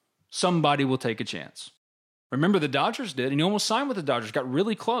 Somebody will take a chance. Remember, the Dodgers did, and he almost signed with the Dodgers, got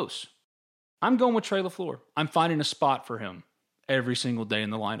really close. I'm going with Trey LaFleur. I'm finding a spot for him every single day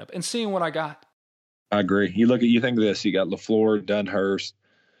in the lineup and seeing what I got. I agree. You think of this, you got LaFleur, Dunhurst,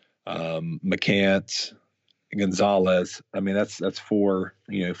 McCants, Gonzalez. I mean, that's 4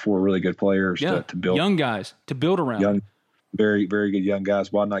 really good players to build. Young guys to build around. Young, very, very good young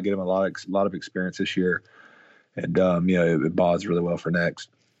guys. Why not get them a lot of experience this year? And it bodes really well for next.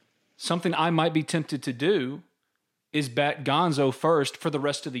 Something I might be tempted to do is bat Gonzo first for the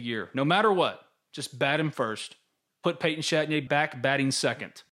rest of the year. No matter what. Just bat him first. Put Peyton Chatagnier back batting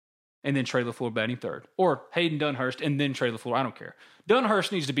second. And then Trey LaFleur batting third. Or Hayden Dunhurst and then Trey LaFleur. I don't care.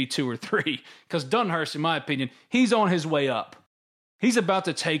 Dunhurst needs to be 2 or 3. Because Dunhurst, in my opinion, he's on his way up. He's about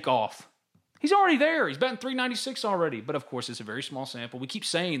to take off. He's already there. He's batting .396 already. But of course, it's a very small sample. We keep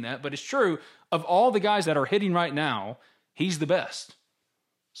saying that, but it's true. Of all the guys that are hitting right now, he's the best.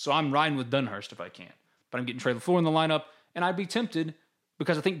 So I'm riding with Dunhurst if I can. But I'm getting Trey LaFleur in the lineup, and I'd be tempted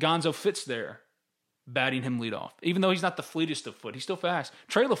because I think Gonzo fits there, batting him leadoff. Even though he's not the fleetest of foot, he's still fast.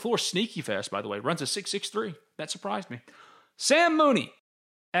 Trey LaFleur, sneaky fast, by the way. Runs a 6.63. That surprised me. Sam Mooney.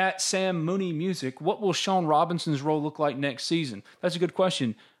 At Sam Mooney Music, what will Sean Robinson's role look like next season? That's a good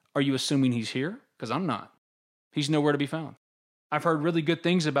question. Are you assuming he's here? Because I'm not. He's nowhere to be found. I've heard really good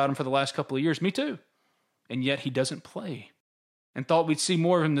things about him for the last couple of years. Me too. And yet he doesn't play. And thought we'd see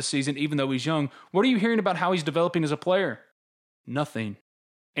more of him this season, even though he's young. What are you hearing about how he's developing as a player? Nothing.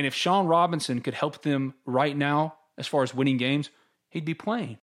 And if Sean Robinson could help them right now, as far as winning games, he'd be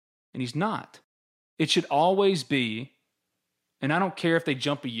playing. And he's not. It should always be, and I don't care if they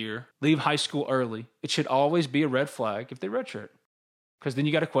jump a year, leave high school early, it should always be a red flag if they redshirt. Because then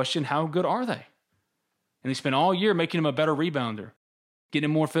you got to question, how good are they? And they spent all year making him a better rebounder, getting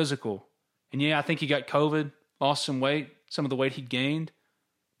him more physical. And yeah, I think he got COVID, lost some weight, some of the weight he'd gained,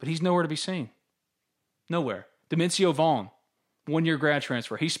 but he's nowhere to be seen. Nowhere. Demencio Vaughn, 1-year grad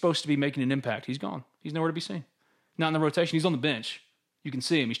transfer. He's supposed to be making an impact. He's gone. He's nowhere to be seen. Not in the rotation. He's on the bench. You can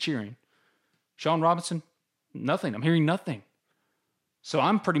see him. He's cheering. Sean Robinson, nothing. I'm hearing nothing. So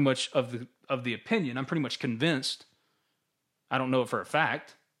I'm pretty much of the opinion, I'm pretty much convinced. I don't know it for a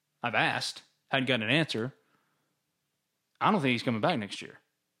fact. I've asked, hadn't gotten an answer. I don't think he's coming back next year.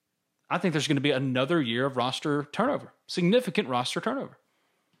 I think there's going to be another year of roster turnover, significant roster turnover.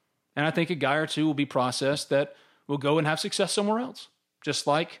 And I think a guy or two will be processed that will go and have success somewhere else. Just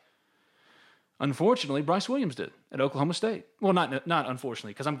like, unfortunately, Bryce Williams did at Oklahoma State. Well, not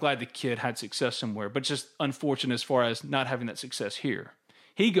unfortunately, because I'm glad the kid had success somewhere, but just unfortunate as far as not having that success here.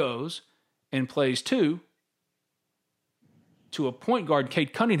 He goes and plays to a point guard.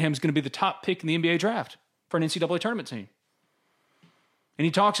 Cade Cunningham is going to be the top pick in the NBA draft for an NCAA tournament team. And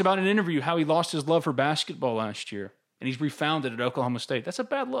he talks about in an interview how he lost his love for basketball last year, and he's refound it at Oklahoma State. That's a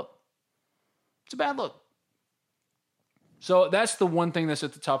bad look. It's a bad look. So that's the one thing that's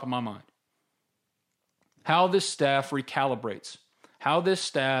at the top of my mind. How this staff recalibrates. How this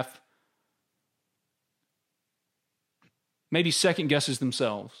staff maybe second guesses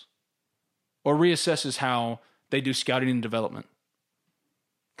themselves or reassesses how they do scouting and development.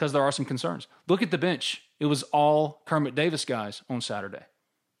 Because there are some concerns. Look at the bench. It was all Kermit Davis guys on Saturday.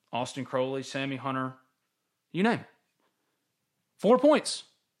 Austin Crowley, Sammy Hunter, you name it. 4 points.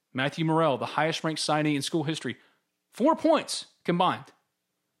 Matthew Morrell, the highest ranked signee in school history. 4 points combined.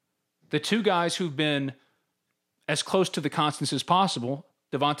 The two guys who've been as close to the constants as possible,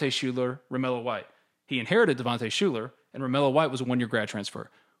 Devontae Shuler, Romello White. He inherited Devontae Shuler, and Romello White was a 1-year grad transfer.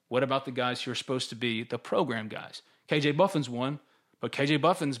 What about the guys who are supposed to be the program guys? KJ Buffin's one, but KJ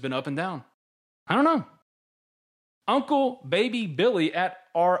Buffin's been up and down. I don't know. Uncle Baby Billy at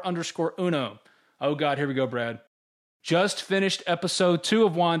R_Uno. Oh God, here we go, Brad. Just finished episode 2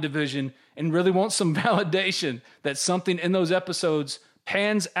 of WandaVision and really want some validation that something in those episodes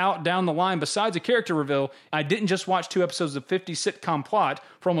pans out down the line besides a character reveal. I didn't just watch 2 episodes of 50 sitcom plot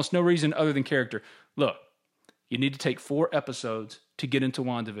for almost no reason other than character. Look, you need to take 4 episodes to get into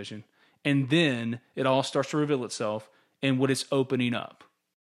WandaVision, and then it all starts to reveal itself and what it's opening up.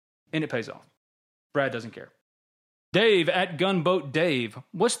 And it pays off. Brad doesn't care. Dave at Gunboat Dave.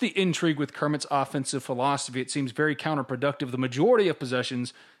 What's the intrigue with Kermit's offensive philosophy? It seems very counterproductive. The majority of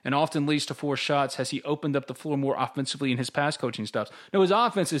possessions and often leads to 4 shots. Has he opened up the floor more offensively in his pass coaching stops? No, his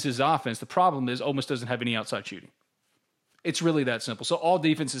offense is his offense. The problem is Ole Miss doesn't have any outside shooting. It's really that simple. So all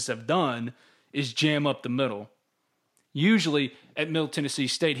defenses have done is jam up the middle. Usually at Middle Tennessee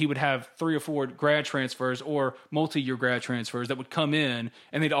State, he would have 3 or 4 grad transfers or multi-year grad transfers that would come in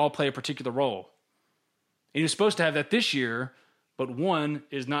and they'd all play a particular role. And he was supposed to have that this year, but one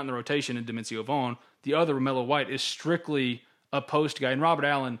is not in the rotation in Demencio Vaughn. The other, Romello White, is strictly a post guy. And Robert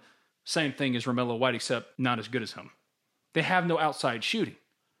Allen, same thing as Romello White, except not as good as him. They have no outside shooting.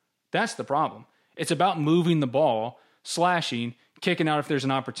 That's the problem. It's about moving the ball, slashing, kicking out if there's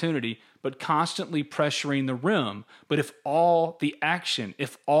an opportunity, but constantly pressuring the rim. But if all the action,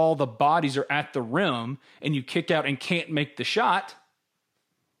 if all the bodies are at the rim and you kick out and can't make the shot,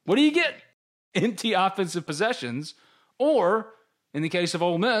 what do you get? Empty offensive possessions, or, in the case of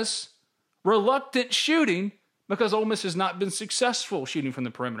Ole Miss, reluctant shooting because Ole Miss has not been successful shooting from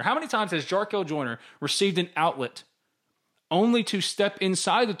the perimeter. How many times has Jarkel Joyner received an outlet only to step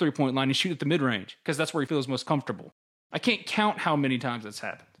inside the three-point line and shoot at the mid-range because that's where he feels most comfortable. I can't count how many times that's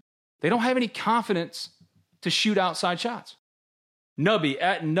happened. They don't have any confidence to shoot outside shots. Nubby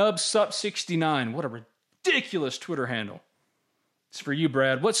at NubSup69. What a ridiculous Twitter handle. It's for you,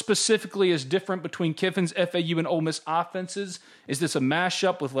 Brad. What specifically is different between Kiffin's FAU and Ole Miss offenses? Is this a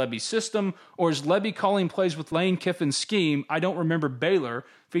mashup with Lebby's system, or is Lebby calling plays with Lane Kiffin's scheme? I don't remember Baylor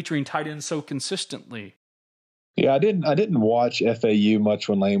featuring tight ends so consistently. Yeah, I didn't watch FAU much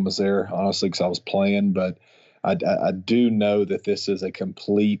when Lane was there, honestly, because I was playing. But I do know that this is a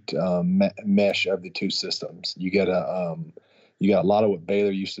complete mesh of the two systems. You got a lot of what Baylor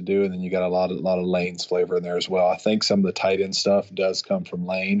used to do, and then you got a lot of Lane's flavor in there as well. I think some of the tight end stuff does come from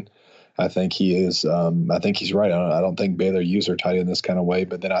Lane. I think he is. I think he's right. I don't think Baylor used their tight end this kind of way,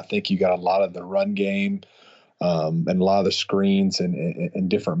 but then I think you got a lot of the run game. And a lot of the screens and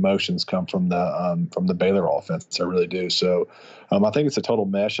different motions come from the Baylor offense. I really do. So I think it's a total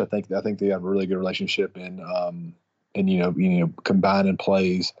mesh. I think they have a really good relationship in combining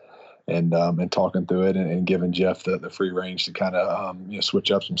plays and talking through it and giving Jeff the free range to kind of switch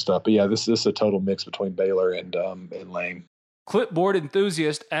up some stuff. But yeah, this is a total mix between Baylor and Lane. Clipboard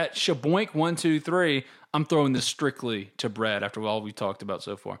enthusiast at Shaboink123. I'm throwing this strictly to Brad after all we talked about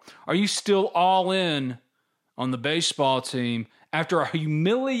so far. Are you still all in on the baseball team after a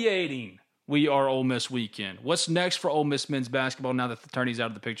humiliating We Are Ole Miss weekend? What's next for Ole Miss men's basketball now that the tourney's out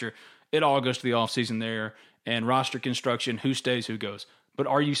of the picture? It all goes to the offseason there and roster construction, who stays, who goes. But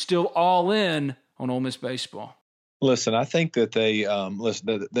are you still all in on Ole Miss baseball? Listen, I think that they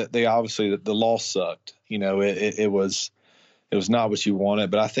they obviously the loss sucked. It was not what you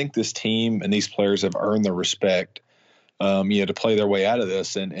wanted, but I think this team and these players have earned the respect to play their way out of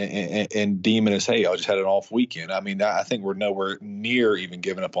this and deem it as, hey, I just had an off weekend. I mean, I think we're nowhere near even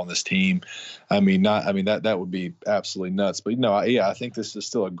giving up on this team. That would be absolutely nuts. But I think this is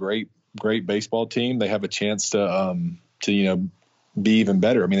still a great baseball team. They have a chance to be even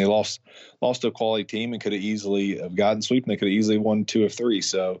better. I mean, they lost to a quality team and could have easily have gotten sweep, and they could have easily won 2 of 3.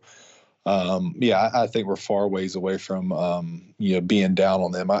 So I think we're far ways away from being down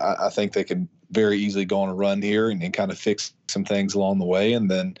on them. I think they can very easily go on a run here and kind of fix some things along the way.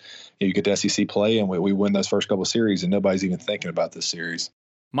 And then you get to SEC play and we win those first couple of series, and nobody's even thinking about this series.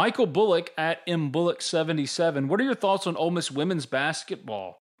 Michael Bullock at mbullock77. What are your thoughts on Ole Miss women's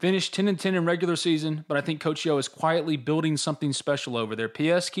basketball? Finished 10-10 in regular season, but I think Coach Yo is quietly building something special over there.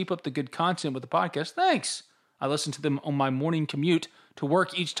 P.S. Keep up the good content with the podcast. Thanks. I listen to them on my morning commute to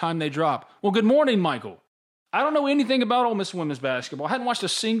work each time they drop. Well, good morning, Michael. I don't know anything about Ole Miss women's basketball. I hadn't watched a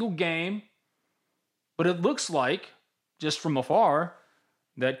single game. But it looks like, just from afar,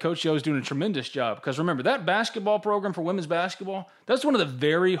 that Coach Yo is doing a tremendous job. Because remember, that basketball program for women's basketball, that's one of the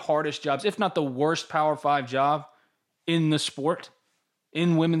very hardest jobs, if not the worst Power 5 job in the sport,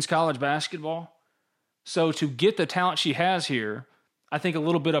 in women's college basketball. So to get the talent she has here, I think a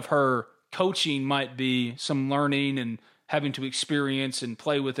little bit of her coaching might be some learning and having to experience and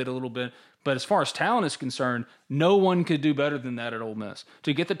play with it a little bit. But as far as talent is concerned, no one could do better than that at Ole Miss.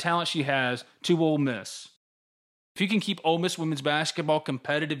 To get the talent she has to Ole Miss. If you can keep Ole Miss women's basketball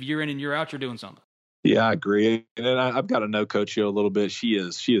competitive year in and year out, you're doing something. Yeah, I agree. And I've got to know Coach Yo a little bit. She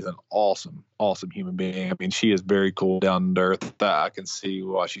is an awesome human being. I mean, she is very cool, down to earth. I can see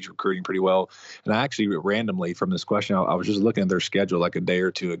why she's recruiting pretty well. And I actually randomly from this question, I was just looking at their schedule like a day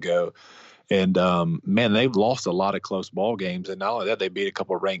or two ago. And, man, they've lost a lot of close ball games. And not only that, they beat a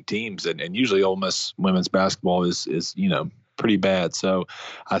couple of ranked teams. And usually Ole Miss women's basketball is pretty bad. So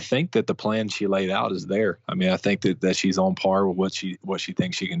I think that the plan she laid out is there. I mean, I think that she's on par with what she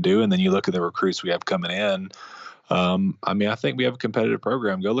thinks she can do. And then you look at the recruits we have coming in. I think we have a competitive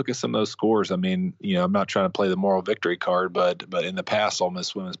program. Go look at some of those scores. I mean, I'm not trying to play the moral victory card, but in the past, Ole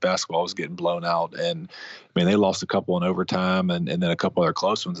Miss women's basketball was getting blown out. And I mean, they lost a couple in overtime and then a couple other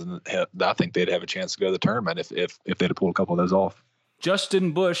close ones. And I think they'd have a chance to go to the tournament if they'd have pulled a couple of those off.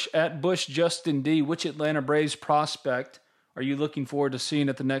 Justin Bush at Bush Justin D. Which Atlanta Braves prospect are you looking forward to seeing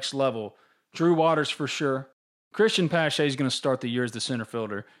at the next level? Drew Waters for sure. Christian Pache is going to start the year as the center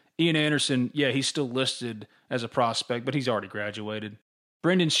fielder. Ian Anderson, yeah, he's still listed as a prospect, but he's already graduated.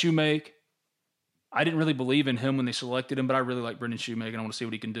 Brendan Shoemake, I didn't really believe in him when they selected him, but I really like Brendan Shoemake, and I want to see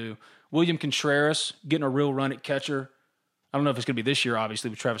what he can do. William Contreras, getting a real run at catcher. I don't know if it's going to be this year, obviously,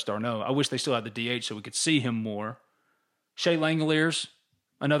 with Travis d'Arnaud. I wish they still had the DH so we could see him more. Shea Langoliers,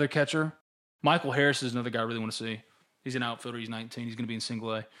 another catcher. Michael Harris is another guy I really want to see. He's an outfielder. He's 19. He's going to be in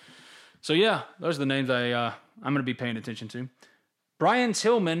single A. So, yeah, those are the names I'm going to be paying attention to. Brian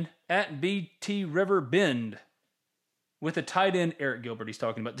Tillman at BT River Bend. with the tight end Eric Gilbert he's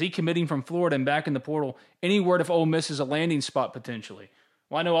talking about, decommitting from Florida and back in the portal, any word if Ole Miss is a landing spot potentially?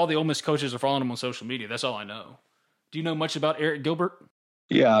 Well, I know all the Ole Miss coaches are following him on social media. That's all I know. Do you know much about Eric Gilbert?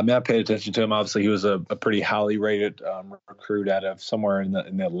 Yeah, I mean, I paid attention to him. Obviously, he was a pretty highly rated recruit out of somewhere in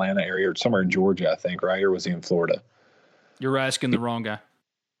the Atlanta area or somewhere in Georgia, I think, right? Or was he in Florida? You're asking the wrong guy.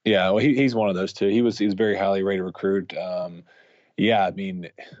 Yeah, well, he's one of those two. He was a very highly rated recruit. Yeah, I mean,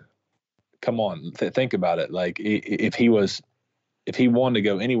 come on, think about it. Like if he wanted to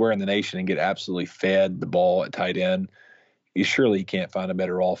go anywhere in the nation and get absolutely fed the ball at tight end, you surely can't find a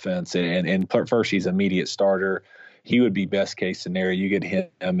better offense. And first, he's an immediate starter. He would be best case scenario. You get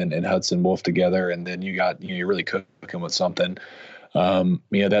him and Hudson Wolf together, and then you're really cooking with something.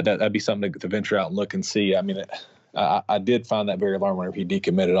 That'd be something to venture out and look and see. I mean, I did find that very alarming whenever he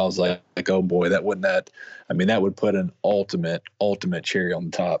decommitted. I was like, oh boy, that would put an ultimate cherry on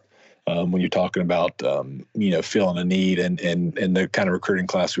the top when you're talking about filling a need and the kind of recruiting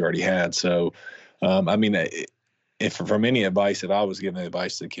class we already had. So, if from any advice, if I was giving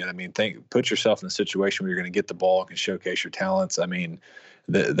advice to the kid, I mean, put yourself in a situation where you're going to get the ball and showcase your talents. I mean,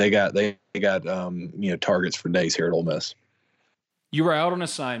 they got targets for days here at Ole Miss. You were out on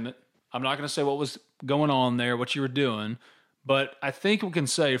assignment. I'm not going to say what was going on there, what you were doing, but I think we can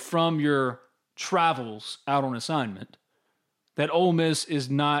say from your travels out on assignment that Ole Miss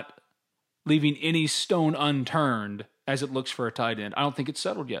is not leaving any stone unturned as it looks for a tight end. I don't think it's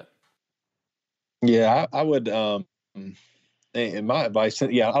settled yet. Yeah, I would. In my advice,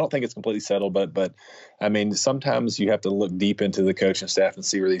 yeah, I don't think it's completely settled, but I mean, sometimes you have to look deep into the coaching staff and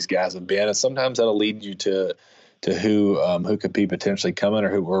see where these guys have been, and sometimes that'll lead you to who could be potentially coming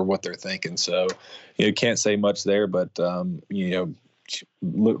or what they're thinking. So, can't say much there, but read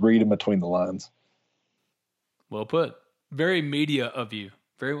them between the lines. Well put. Very media of you.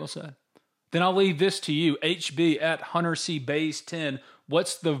 Very well said. Then I'll leave this to you. HB at Hunter C. Bays 10.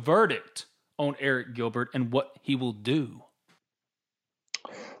 What's the verdict on Eric Gilbert and what he will do?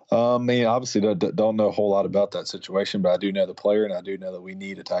 Obviously don't know a whole lot about that situation, but I do know the player, and I do know that we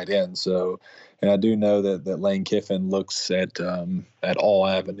need a tight end. So, and I do know that Lane Kiffin looks at all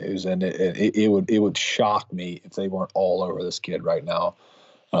avenues, and it would shock me if they weren't all over this kid right now.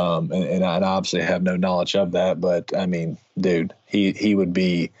 And I obviously have no knowledge of that, but I mean, dude, he would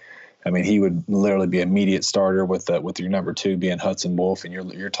be. I mean, he would literally be an immediate starter with your number 2 being Hudson Wolf, and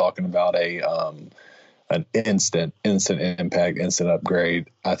you're talking about an instant impact, instant upgrade.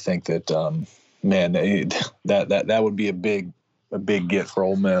 I think that that would be a big get for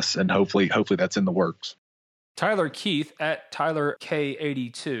Ole Miss, and hopefully that's in the works. Tyler Keith at Tyler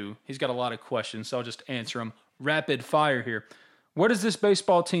K82. He's got a lot of questions, so I'll just answer them rapid fire here. Where does this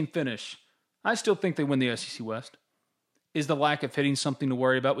baseball team finish? I still think they win the SEC West. Is the lack of hitting something to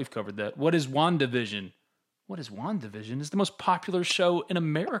worry about? We've covered that. What is WandaVision? What is WandaVision? It's the most popular show in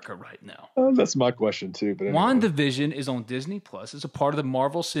America right now. That's my question too. But anyway. WandaVision is on Disney Plus. It's a part of the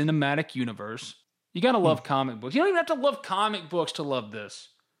Marvel Cinematic Universe. You got to love comic books. You don't even have to love comic books to love this.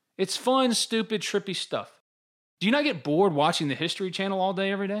 It's fun, stupid, trippy stuff. Do you not get bored watching the History Channel all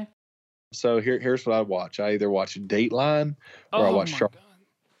day, every day? So here's what I watch. I either watch Dateline or I watch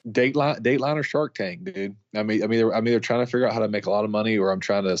Dateline or Shark Tank, dude. I'm either trying to figure out how to make a lot of money, or I'm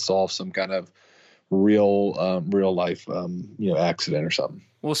trying to solve some kind of real life accident or something.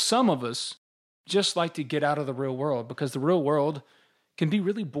 Well, some of us just like to get out of the real world because the real world can be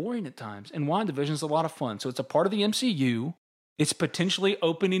really boring at times, and WandaVision is a lot of fun. So it's a part of the MCU. It's potentially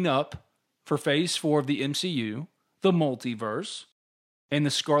opening up for Phase 4 of the MCU, the multiverse, and the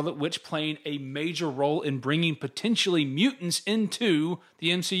Scarlet Witch playing a major role in bringing potentially mutants into the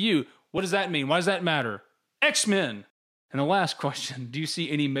MCU. What does that mean? Why does that matter? X-Men! And the last question, do you see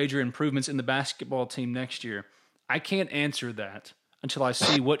any major improvements in the basketball team next year? I can't answer that until I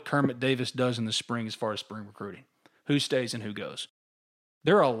see what Kermit Davis does in the spring as far as spring recruiting. Who stays and who goes.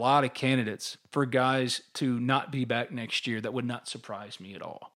 There are a lot of candidates for guys to not be back next year that would not surprise me at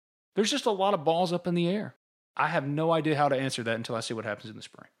all. There's just a lot of balls up in the air. I have no idea how to answer that until I see what happens in the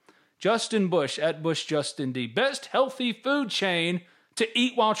spring. Justin Bush at Bush Justin D. Best healthy food chain to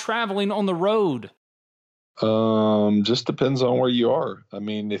eat while traveling on the road. Just depends on where you are. I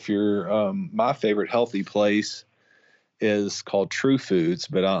mean, if you're my favorite healthy place is called True Foods,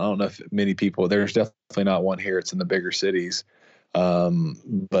 but I don't know if many people. There's definitely not one here. It's in the bigger cities.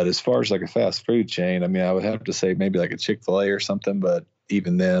 But as far as like a fast food chain, I mean, I would have to say maybe like a Chick-fil-A or something, but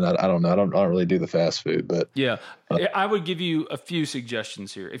even then, I don't know. I don't really do the fast food, but yeah, I would give you a few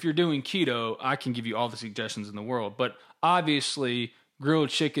suggestions here. If you're doing keto, I can give you all the suggestions in the world, but obviously grilled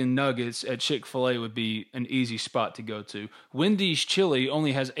chicken nuggets at Chick-fil-A would be an easy spot to go to. Wendy's chili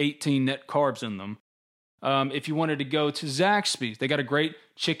only has 18 net carbs in them. If you wanted to go to Zaxby's, they got a great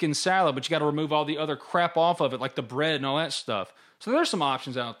chicken salad, but you got to remove all the other crap off of it, like the bread and all that stuff. So there's some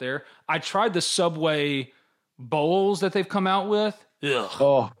options out there. I tried the Subway bowls that they've come out with.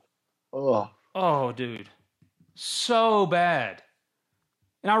 Ugh. Oh, dude. So bad.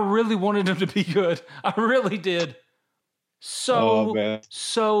 And I really wanted them to be good. I really did. So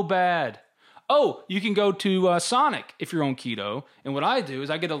bad. Oh, you can go to Sonic if you're on keto. And what I do is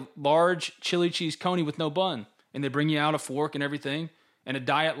I get a large chili cheese coney with no bun. And they bring you out a fork and everything. And a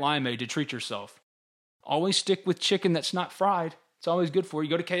diet limeade to treat yourself. Always stick with chicken that's not fried. It's always good for you.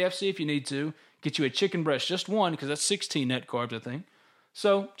 Go to KFC if you need to. Get you a chicken breast, just one, because that's 16 net carbs, I think.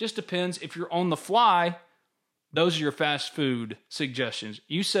 So, just depends. If you're on the fly, those are your fast food suggestions.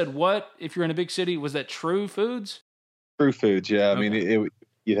 You said what? If you're in a big city, was that True Foods? True Foods, yeah. I mean,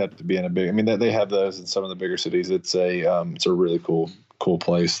 you'd have to be in a big. I mean, they have those in some of the bigger cities. It's a really cool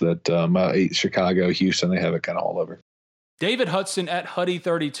place that Chicago, Houston, they have it kind of all over. David Hudson at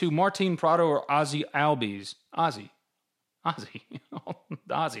Huddy32, Martin Prado or Ozzy Albies? Ozzy,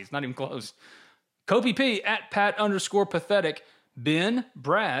 Ozzy's not even close. Kobe P at Pat_pathetic. Ben,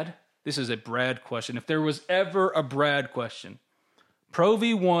 Brad, this is a Brad question. If there was ever a Brad question, Pro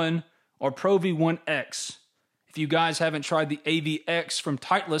V1 or Pro V1X? If you guys haven't tried the AVX from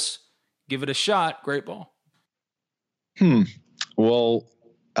Titleist, give it a shot. Great ball. Well,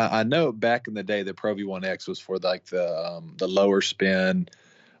 I know back in the day the Pro V1X was for like the lower spin,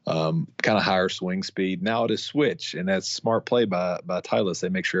 kind of higher swing speed. Now it is switch, and that's smart play by Titleist. They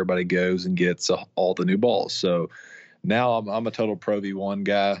make sure everybody goes and gets all the new balls. So now I'm a total Pro V1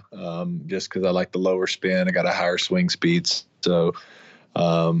 guy, just because I like the lower spin. I got a higher swing speeds. So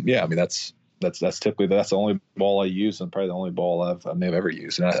yeah, I mean that's typically the only ball I use, and probably the only ball I may have ever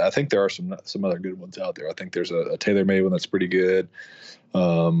used. And I think there are some other good ones out there. I think there's a TaylorMade one that's pretty good.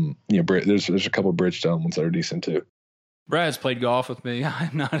 There's a couple of Bridgestone ones that are decent too. Brad's played golf with me.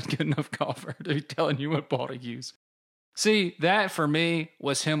 I'm not a good enough golfer to be telling you what ball to use. See, that for me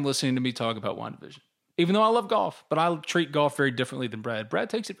was him listening to me talk about WandaVision. Even though I love golf, but I treat golf very differently than Brad. Brad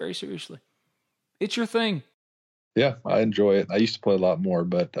takes it very seriously. It's your thing. Yeah, I enjoy it. I used to play a lot more,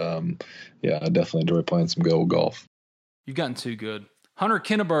 but yeah, I definitely enjoy playing some golf. You've gotten too good. Hunter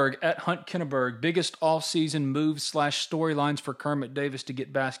Kinneberg at Hunt Kinneberg. Biggest offseason moves / storylines for Kermit Davis to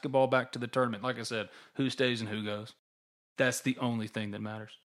get basketball back to the tournament. Like I said, who stays and who goes. That's the only thing that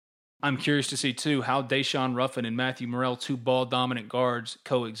matters. I'm curious to see, too, how Deshaun Ruffin and Matthew Morrell, two ball-dominant guards,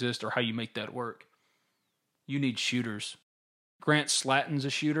 coexist, or how you make that work. You need shooters. Grant Slatton's a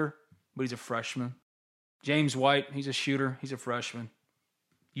shooter, but he's a freshman. James White, he's a shooter. He's a freshman.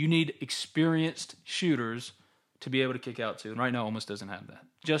 You need experienced shooters to be able to kick out to. And right now, Ole Miss doesn't have that.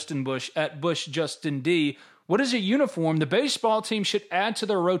 Justin Bush at Bush Justin D. What is a uniform the baseball team should add to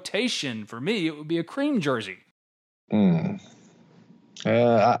their rotation? For me, it would be a cream jersey.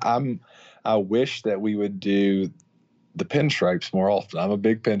 I wish that we would do the pinstripes more often. I'm a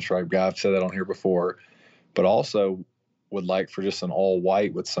big pinstripe guy. I've said that on here before, but also would like for just an all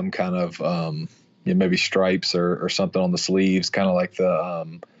white with some kind of maybe stripes or something on the sleeves, kind of like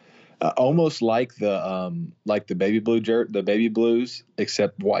the almost like the baby blue the baby blues,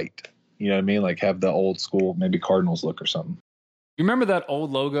 except white. You know what I mean? Like have the old school maybe Cardinals look or something. You remember that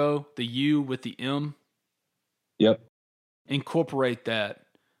old logo, the U with the M? Yep. Incorporate that.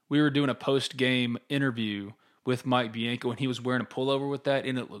 We were doing a post-game interview with Mike Bianco, and he was wearing a pullover with that,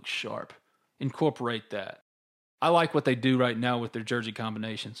 and it looked sharp. Incorporate that. I like what they do right now with their jersey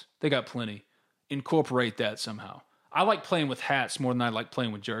combinations. They got plenty. Incorporate that somehow. I like playing with hats more than I like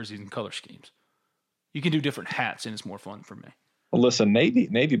playing with jerseys and color schemes. You can do different hats, and it's more fun for me. Well, listen,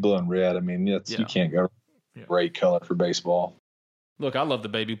 navy blue and red. I mean, you can't go great color for baseball. Look, I love the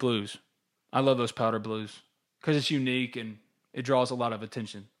baby blues. I love those powder blues because it's unique and it draws a lot of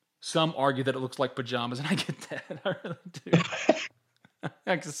attention. Some argue that it looks like pajamas, and I get that. I really do.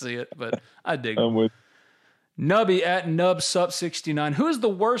 I can see it, but I dig it. Nubby at NubSup69. Who is the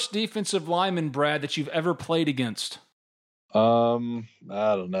worst defensive lineman, Brad, that you've ever played against? I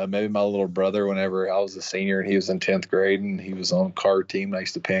don't know. Maybe my little brother whenever I was a senior and he was in 10th grade and he was on card team. I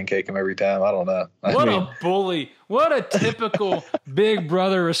used to pancake him every time. I don't know. A bully. What a typical big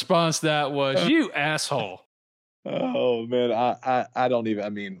brother response that was. You asshole. Oh, man. I don't even – I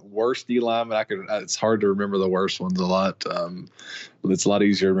mean, worst D lineman, it's hard to remember the worst ones a lot. It's a lot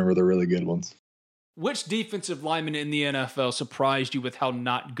easier to remember the really good ones. Which defensive lineman in the NFL surprised you with how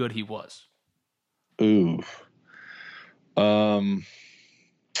not good he was? Ooh. I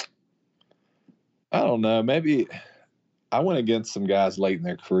don't know. Maybe I went against some guys late in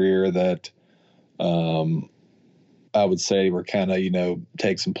their career that I would say were kind of,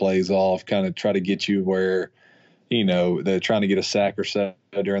 take some plays off, kind of try to get you where, they're trying to get a sack or so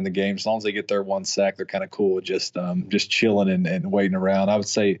during the game. As long as they get their one sack, they're kind of cool with just chilling and waiting around. I would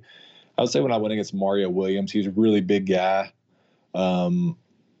say when I went against Mario Williams, he's a really big guy. And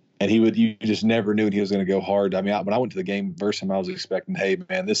you just never knew he was going to go hard. I mean, when I went to the game versus him, I was expecting, hey,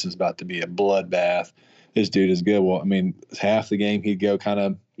 man, this is about to be a bloodbath. This dude is good. Well, I mean, half the game he'd go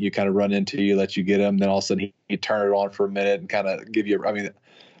you run into you, let you get him. Then all of a sudden he'd turn it on for a minute and kind of give you – I mean,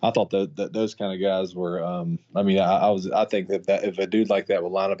 I thought that those kind of guys were I think that if a dude like that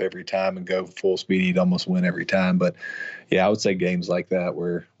would line up every time and go full speed, he'd almost win every time. But, yeah, I would say games like that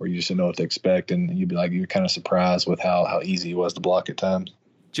where you just didn't know what to expect, and you'd be like you're kind of surprised with how easy he was to block at times.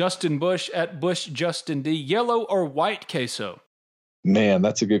 Justin Bush at Bush Justin D. Yellow or white queso? Man,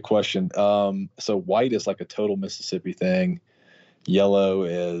 that's a good question. So white is like a total Mississippi thing. Yellow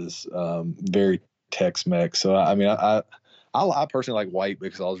is very Tex-Mex. So I mean, I personally like white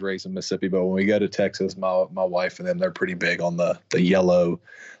because I was raised in Mississippi. But when we go to Texas, my wife and them, they're pretty big on the yellow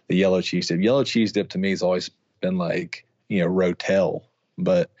cheese dip. Yellow cheese dip to me has always been like Rotel,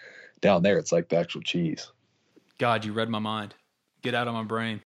 but down there it's like the actual cheese. God, you read my mind. Get out of my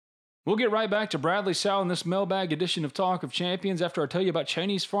brain. We'll get right back to Bradley Sal in this mailbag edition of Talk of Champions after I tell you about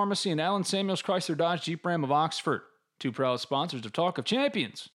Cheney's Pharmacy and Allen Samuels Chrysler Dodge Jeep Ram of Oxford, two proud sponsors of Talk of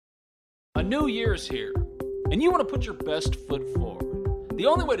Champions. A new year's here, and you want to put your best foot forward. The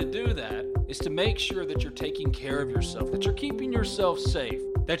only way to do that is to make sure that you're taking care of yourself, that you're keeping yourself safe,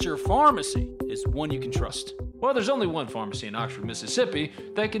 that your pharmacy is one you can trust. Well, there's only one pharmacy in Oxford, Mississippi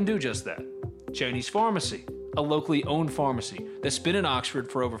that can do just that. Cheney's Pharmacy, a locally owned pharmacy that's been in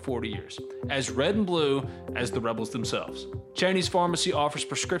Oxford for over 40 years, as red and blue as the Rebels themselves. Cheney's Pharmacy offers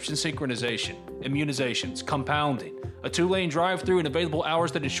prescription synchronization, immunizations, compounding, a 2-lane drive-through, and available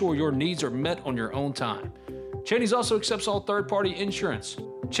hours that ensure your needs are met on your own time. Cheney's also accepts all third-party insurance.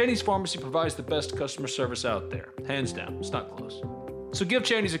 Cheney's Pharmacy provides the best customer service out there. Hands down, it's not close. So give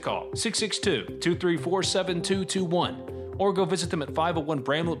Cheney's a call, 662-234-7221. Or go visit them at 501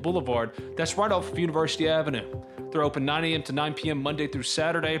 Bramlett Boulevard. That's right off of University Avenue. They're open 9 a.m. to 9 p.m. Monday through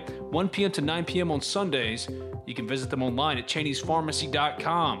Saturday, 1 p.m. to 9 p.m. on Sundays. You can visit them online at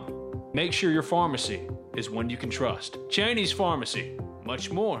Cheney'sPharmacy.com. Make sure your pharmacy is one you can trust. Cheney's Pharmacy,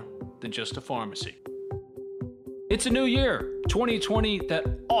 much more than just a pharmacy. It's a new year. 2020, that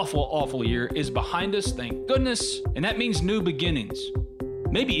awful year, is behind us, thank goodness. And that means new beginnings.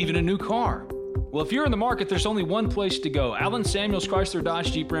 Maybe even a new car. Well, if you're in the market, there's only one place to go. Allen Samuels Chrysler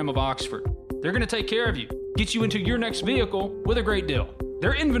Dodge Jeep Ram of Oxford. They're going to take care of you, get you into your next vehicle with a great deal.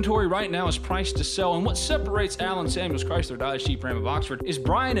 Their inventory right now is priced to sell, and what separates Allen Samuels Chrysler Dodge Jeep Ram of Oxford is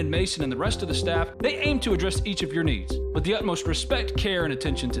Brian and Mason and the rest of the staff. They aim to address each of your needs with the utmost respect, care, and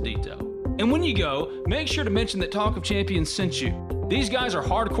attention to detail. And when you go, make sure to mention that Talk of Champions sent you. These guys are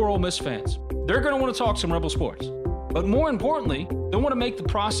hardcore Ole Miss fans. They're going to want to talk some Rebel sports. But more importantly, they want to make the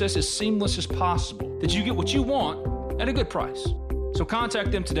process as seamless as possible, that you get what you want at a good price. So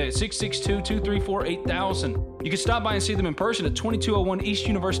contact them today at 662-234-8000. You can stop by and see them in person at 2201 East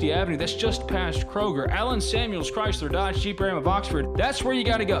University Avenue. That's just past Kroger. Allen Samuels Chrysler Dodge Jeep Ram of Oxford. That's where you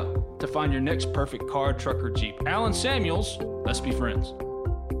got to go to find your next perfect car, truck, or Jeep. Allen Samuels, let's be friends.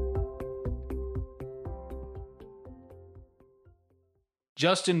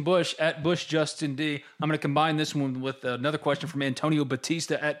 Justin Bush at Bush Justin D. I'm going to combine this one with another question from Antonio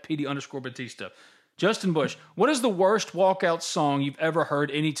Batista at PD_Batista. Justin Bush, what is the worst walkout song you've ever heard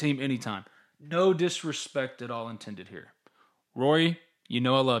any team, anytime? No disrespect at all intended here. Rory, you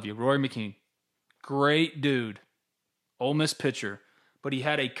know I love you. Rory McKean, great dude, Ole Miss pitcher, but he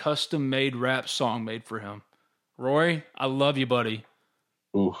had a custom-made rap song made for him. Rory, I love you, buddy.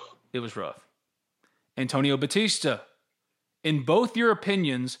 Oof. It was rough. Antonio Batista, in both your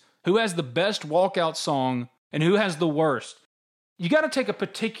opinions, who has the best walkout song and who has the worst? You got to take a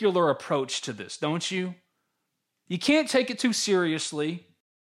particular approach to this, don't you? You can't take it too seriously.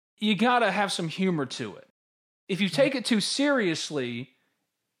 You got to have some humor to it. If you take it too seriously,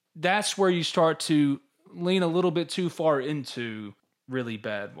 that's where you start to lean a little bit too far into really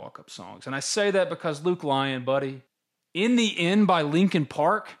bad walk-up songs. And I say that because Luke Lyon, buddy, In the End by Linkin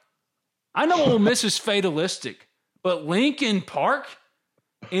Park, I know Ole Miss is fatalistic, but Linkin Park,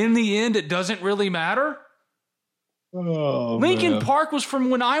 in the end, it doesn't really matter. Oh, Linkin man. Park was from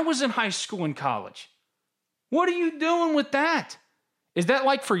when I was in high school and college. What are you doing with that? Is that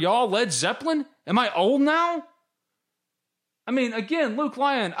like for y'all Led Zeppelin? Am I old now? I mean, again, Luke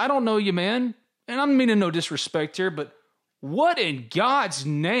Lyon, I don't know you, man. And I'm meaning no disrespect here, but what in God's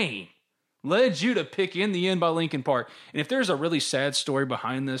name led you to pick In the End by Linkin Park? And if there's a really sad story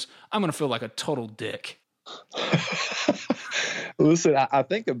behind this, I'm going to feel like a total dick. Listen, I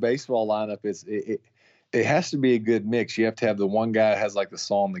think a baseball lineup is it has to be a good mix. You have to have the one guy that has like the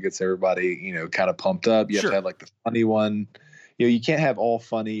song that gets everybody, kind of pumped up. You have to have like the funny one. You can't have all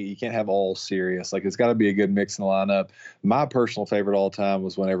funny. You can't have all serious. Like, it's got to be a good mix in the lineup. My personal favorite all time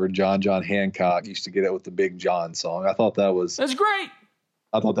was whenever John Hancock used to get it with the Big John song. That's great.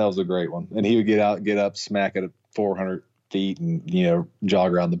 I thought that was a great one. And he would get up, smack it at 400 feet and,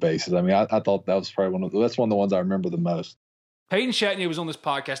 jog around the bases. I mean, I thought that was probably that's one of the ones I remember the most. Peyton Chatney was on this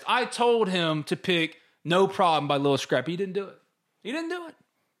podcast. I told him to pick No Problem by Lil Scrappy. He didn't do it. He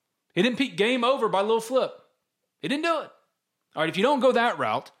didn't pick Game Over by Lil Flip. He didn't do it. All right, if you don't go that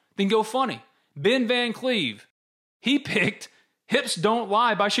route, then go funny. Ben Van Cleve, he picked Hips Don't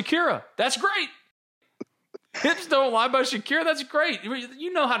Lie by Shakira. That's great. Hips Don't Lie by Shakira, that's great.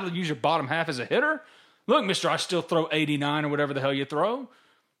 You know how to use your bottom half as a hitter. Look, mister, I still throw 89 or whatever the hell you throw.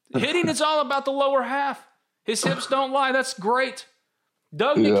 Hitting, it's all about the lower half. His hips don't lie. That's great.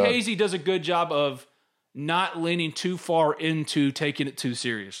 Doug Nikhazy does a good job of not leaning too far into taking it too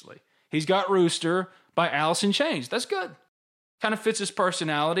seriously. He's got Rooster by Alice in Chains. That's good. Kind of fits his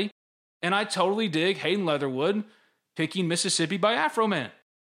personality. And I totally dig Hayden Leatherwood picking Mississippi by Afro Man.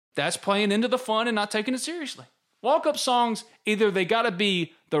 That's playing into the fun and not taking it seriously. Walk-up songs, either they got to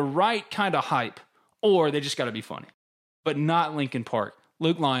be the right kind of hype or they just got to be funny. But not Linkin Park.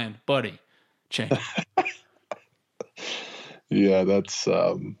 Luke Lyon, Buddy, change. Yeah, that's...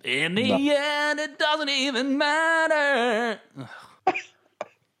 in the end, it doesn't even matter.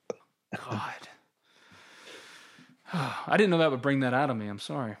 God. I didn't know that would bring that out of me. I'm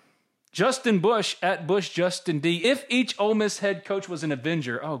sorry. Justin Bush, at Bush Justin D. If each Ole Miss head coach was an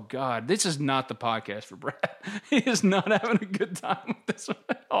Avenger, oh, God, this is not the podcast for Brad. He is not having a good time with this one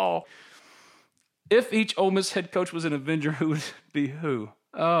at all. If each Ole Miss head coach was an Avenger, who would be who?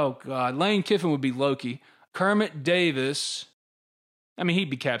 Oh, God. Lane Kiffin would be Loki. Kermit Davis... I mean, he'd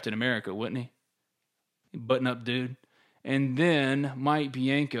be Captain America, wouldn't he? Button-up dude. And then Mike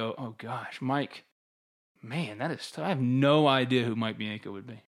Bianco. Oh, gosh, Mike. Man, that is tough. I have no idea who Mike Bianco would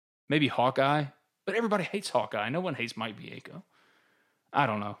be. Maybe Hawkeye? But everybody hates Hawkeye. No one hates Mike Bianco. I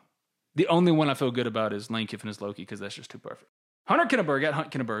don't know. The only one I feel good about is Lane Kiffin as Loki because that's just too perfect. Hunter Kinneberg at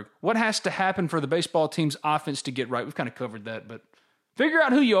Hunt Kinneberg. What has to happen for the baseball team's offense to get right? We've kind of covered that, but figure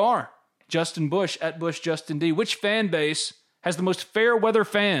out who you are. Justin Bush at Bush Justin D. Which fan base has the most fair weather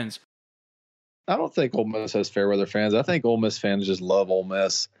fans? I don't think Ole Miss has fair weather fans. I think Ole Miss fans just love Ole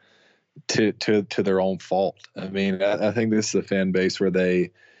Miss to their own fault. I mean, I think this is a fan base where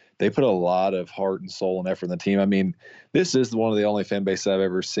they put a lot of heart and soul and effort in the team. I mean, this is one of the only fan bases I've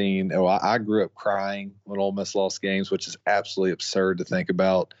ever seen. Oh, I grew up crying when Ole Miss lost games, which is absolutely absurd to think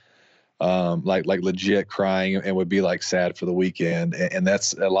about. Like legit crying and would be like sad for the weekend. And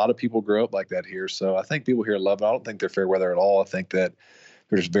that's a lot of people grow up like that here. So I think people here love it. I don't think they're fair weather at all. I think that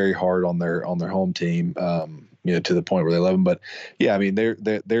they're just very hard on their home team, to the point where they love them. But yeah, I mean,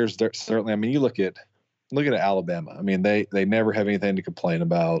 there's certainly, I mean, you look at Alabama. I mean, they never have anything to complain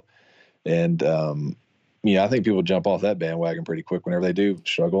about. And, I think people jump off that bandwagon pretty quick whenever they do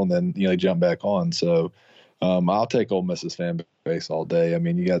struggle, and then, they jump back on. So, I'll take Ole Miss's fan base all day. I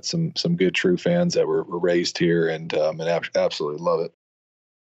mean, you got some good true fans that were raised here and absolutely love it.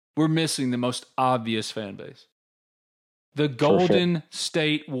 We're missing the most obvious fan base. The Golden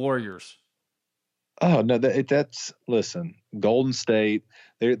State Warriors. Oh, no, that's listen, Golden State.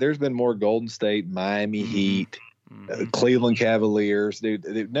 There's been more Golden State, Miami Heat, Cleveland Cavaliers.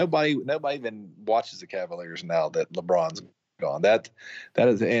 Dude, nobody even watches the Cavaliers now that LeBron's gone. That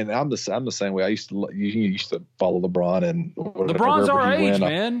is, and I'm the same way. You used to follow LeBron, and LeBron's our age,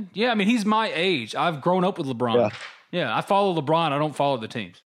 man. Yeah, I mean, he's my age. I've grown up with LeBron. Yeah, I follow LeBron. I don't follow the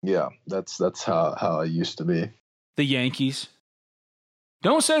teams. Yeah, that's how I used to be. The Yankees.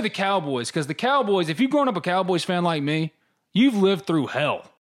 Don't say the Cowboys, because the Cowboys, if you've grown up a Cowboys fan like me, you've lived through hell.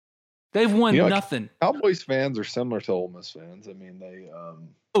 They've won nothing. Cowboys fans are similar to Ole Miss fans. I mean,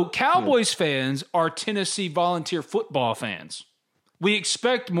 Cowboys fans are Tennessee Volunteer football fans. We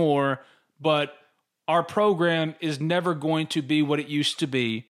expect more, but our program is never going to be what it used to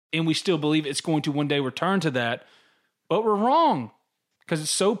be, and we still believe it's going to one day return to that. But we're wrong, because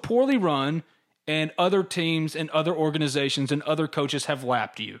it's so poorly run, and other teams and other organizations and other coaches have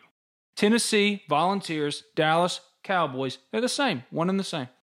lapped you. Tennessee, Volunteers, Dallas, Cowboys, they're the same, one and the same.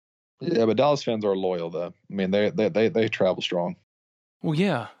 Yeah, but Dallas fans are loyal, though. I mean, they travel strong. Well,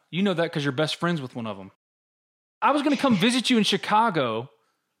 yeah, you know that because you're best friends with one of them. I was going to come visit you in Chicago,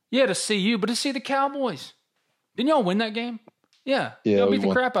 to see you, but to see the Cowboys. Didn't y'all win that game? Yeah. Y'all beat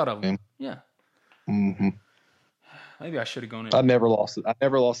the crap out of them. Yeah. Mm-hmm. maybe I should have gone in. I never lost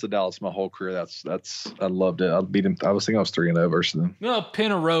to Dallas my whole career. I loved it. I beat him. I was 3-0 versus them. Well,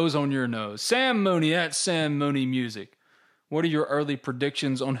 pin a rose on your nose. Sam Mooney at Sam Mooney Music. What are your early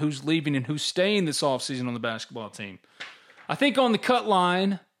predictions on who's leaving and who's staying this offseason on the basketball team? I think on the cut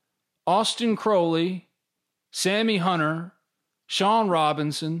line, Austin Crowley, Sammy Hunter, Sean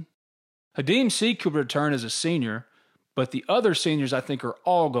Robinson, Hadim C could return as a senior, but the other seniors I think are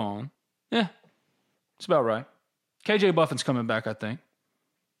all gone. Yeah, it's about right. KJ Buffin's coming back, I think.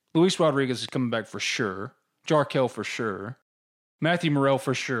 Luis Rodriguez is coming back for sure. Jarkel for sure. Matthew Morrell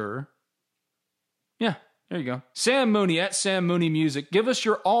for sure. Yeah, there you go. Sam Mooney at Sam Mooney Music. Give us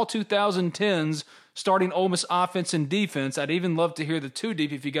your all 2010s starting Ole Miss offense and defense. I'd even love to hear the two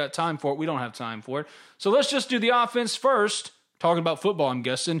deep if you got time for it. We don't have time for it. So let's just do the offense first. Talking about football, I'm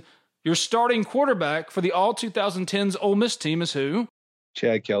guessing. Your starting quarterback for the all 2010s Ole Miss team is who?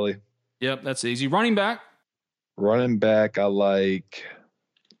 Chad Kelly. Yep, that's easy. Running back? Running back, I like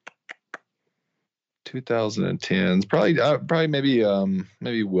 2010s. Probably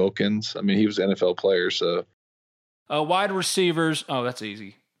maybe Wilkins. I mean, he was an NFL player, so. Wide receivers. Oh, that's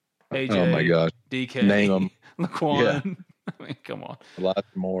easy. AJ. Oh my gosh. DK. Name them. Laquan. Yeah. I mean, come on. A lot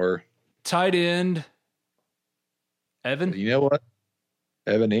more. Tight end. Evan. You know what?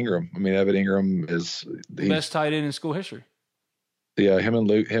 Evan Ingram. I mean, Evan Ingram is the best tight end in school history. Yeah, him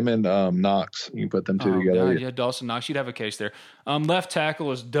and Knox. You can put them two together. God, yeah, Dawson Knox. You'd have a case there. Left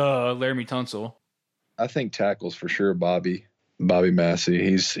tackle is Laramie Tunsil. I think tackles for sure. Bobby Massey.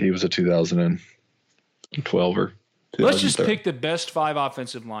 He was a 2012er. Let's just pick the best 5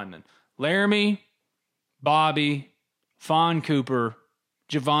 offensive linemen: Laramie, Bobby, Fawn Cooper,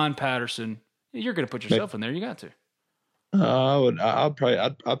 Javon Patterson. You're going to put yourself in there. You got to.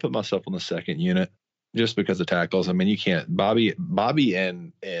 I'd put myself on the second unit. Just because of tackles. I mean, you can't. Bobby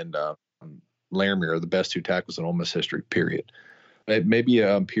and Laramie are the best 2 tackles in Ole Miss history, period. Maybe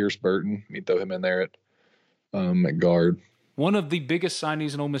Pierce Burton. You throw him in there at guard. One of the biggest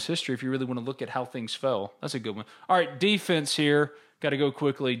signings in Ole Miss history if you really want to look at how things fell. That's a good one. All right, defense here. Got to go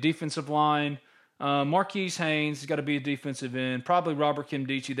quickly. Defensive line. Marquise Haynes has got to be a defensive end. Probably Robert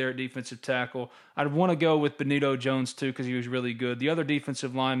Kimdichie there at defensive tackle. I'd want to go with Benito Jones, too, because he was really good. The other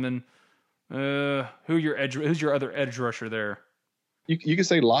defensive lineman... who's your other edge rusher there? You can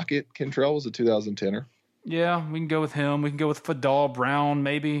say Lockett. Kentrell was a 2010er. Yeah, we can go with him. We can go with Fadal Brown,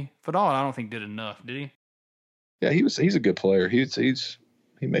 maybe. Fadal, I don't think did enough, did he? Yeah, he's a good player. He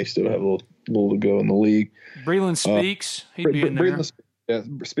may still have a little to go in the league. Breland Speaks, he'd be in there.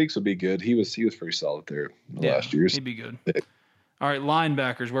 Speaks would be good. He was pretty solid there last year. He'd be good. All right,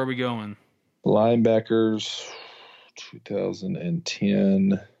 linebackers, where are we going? Linebackers,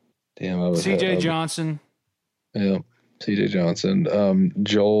 2010. Damn, CJ Johnson. Yeah, CJ Johnson.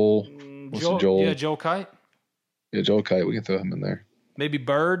 Joel. Joel? Yeah, Joel Kite. Yeah, Joel Kite. We can throw him in there. Maybe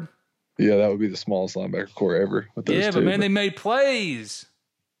Bird. Yeah, that would be the smallest linebacker core ever. With those but man, they made plays.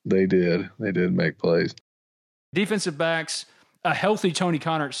 They did. They did make plays. Defensive backs, a healthy Tony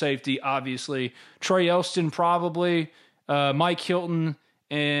Connor at safety, obviously. Trey Elston, probably. Mike Hilton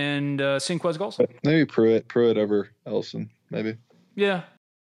and Sinquez Golson. Maybe Pruitt over Elson, maybe. Yeah.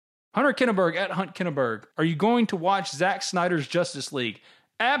 Hunter Kinneberg at Hunt Kinneberg. Are you going to watch Zack Snyder's Justice League?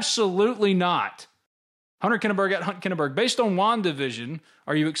 Absolutely not. Hunter Kinneberg at Hunt Kinneberg. Based on WandaVision,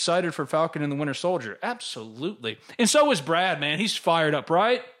 are you excited for Falcon and the Winter Soldier? Absolutely. And so is Brad, man. He's fired up,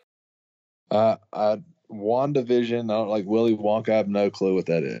 right? WandaVision, I don't like Willy Wonka. I have no clue what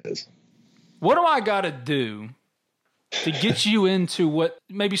that is. What do I got to do to get you into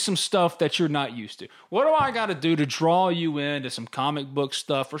maybe some stuff that you're not used to? What do I got to do to draw you into some comic book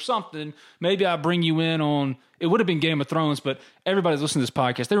stuff or something? Maybe I bring you in on, it would have been Game of Thrones, but everybody's listening to this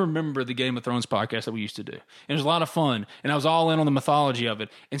podcast, they remember the Game of Thrones podcast that we used to do. And it was a lot of fun, and I was all in on the mythology of it.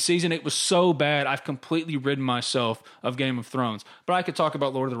 And season 8 was so bad, I've completely ridden myself of Game of Thrones. But I could talk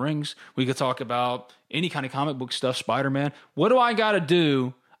about Lord of the Rings. We could talk about any kind of comic book stuff, Spider-Man. What do I got to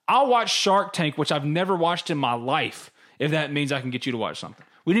do? I'll watch Shark Tank, which I've never watched in my life, if that means I can get you to watch something.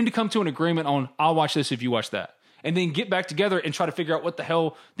 We need to come to an agreement on, I'll watch this if you watch that. And then get back together and try to figure out what the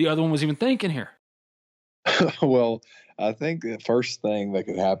hell the other one was even thinking here. Well, I think the first thing that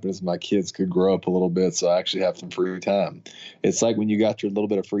could happen is my kids could grow up a little bit, so I actually have some free time. It's like when you got your little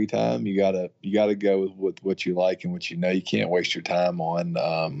bit of free time, you gotta go with what you like and what you know. You can't waste your time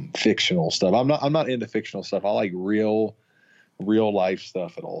on fictional stuff. I'm not into fictional stuff. I like real life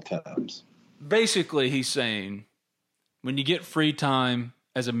stuff at all times. Basically, he's saying, when you get free time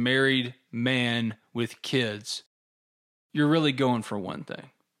as a married man with kids, you're really going for one thing.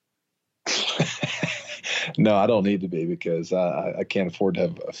 No, I don't need to be because I can't afford to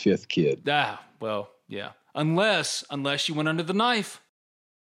have a 5th kid. Well, yeah. Unless you went under the knife.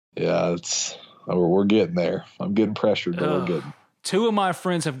 Yeah, we're getting there. I'm getting pressured, but we're getting. 2 of my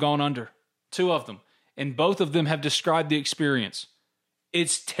friends have gone under. 2 of them. And both of them have described the experience.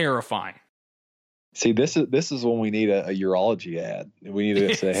 It's terrifying. See, this is when we need a urology ad. We need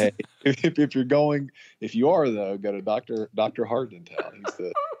to say, hey, if you are though, go to Dr. Hardentown. He's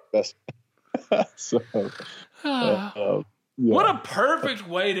the best. So, yeah. What a perfect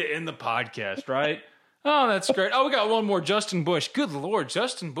way to end the podcast, right? Oh, that's great. Oh, we got one more. Justin Bush. Good Lord.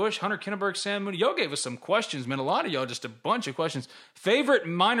 Justin Bush, Hunter Kinneberg, Sam Mooney. Y'all gave us some questions, man. A lot of y'all, just a bunch of questions. Favorite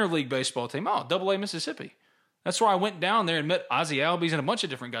minor league baseball team? Oh, AA Mississippi. That's where I went down there and met Ozzie Albies and a bunch of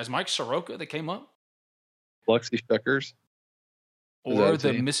different guys. Mike Soroka, that came up. Biloxi Shuckers. Or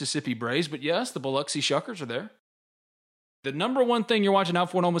the Mississippi Braves. But yes, the Biloxi Shuckers are there. The number one thing you're watching out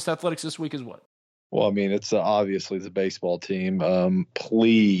for in Ole Miss Athletics this week is what? Well, I mean, it's obviously the baseball team.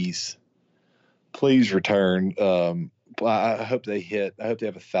 Please return. I hope they hit. I hope they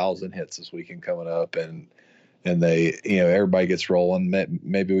have 1,000 hits this weekend coming up, and they, everybody gets rolling.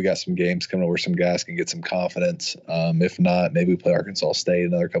 Maybe we got some games coming where some guys can get some confidence. If not, maybe we play Arkansas State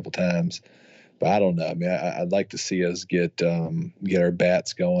another couple times. But I don't know. I mean, I'd like to see us get our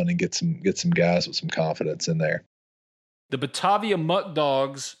bats going and get some guys with some confidence in there. The Batavia Mutt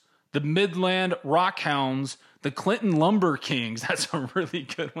Dogs, the Midland Rockhounds, the Clinton Lumber Kings. That's a really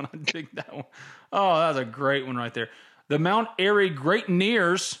good one. I dig that one. Oh, that was a great one right there. The Mount Airy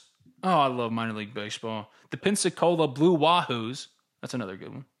Great-Nears. Oh, I love minor league baseball. The Pensacola Blue Wahoos. That's another good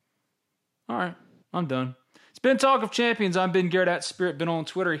one. All right, I'm done. It's been Talk of Champions. I'm Ben Garrett at Spirit Ben on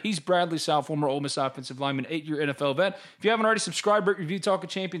Twitter. He's Bradley South, former Ole Miss offensive lineman, 8-year NFL vet. If you haven't already subscribed, rate, review Talk of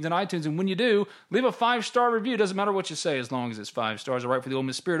Champions on iTunes, and when you do, leave a 5-star review. Doesn't matter what you say as long as it's 5 stars. I write for the Ole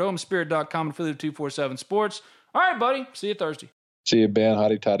Miss Spirit, OleMissSpirit.com, affiliate of 247 Sports. All right, buddy. See you Thursday. See you, Ben.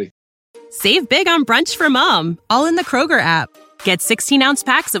 Hotty toddy. Save big on brunch for mom, all in the Kroger app. Get 16-ounce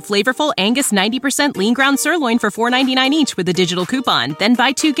packs of flavorful Angus 90% lean ground sirloin for $4.99 each with a digital coupon. Then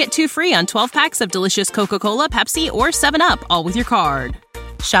buy 2, get 2 free on 12 packs of delicious Coca-Cola, Pepsi, or 7-Up, all with your card.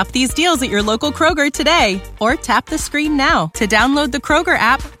 Shop these deals at your local Kroger today, or tap the screen now to download the Kroger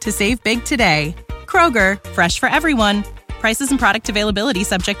app to save big today. Kroger, fresh for everyone. Prices and product availability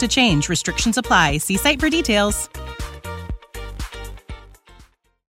subject to change. Restrictions apply. See site for details.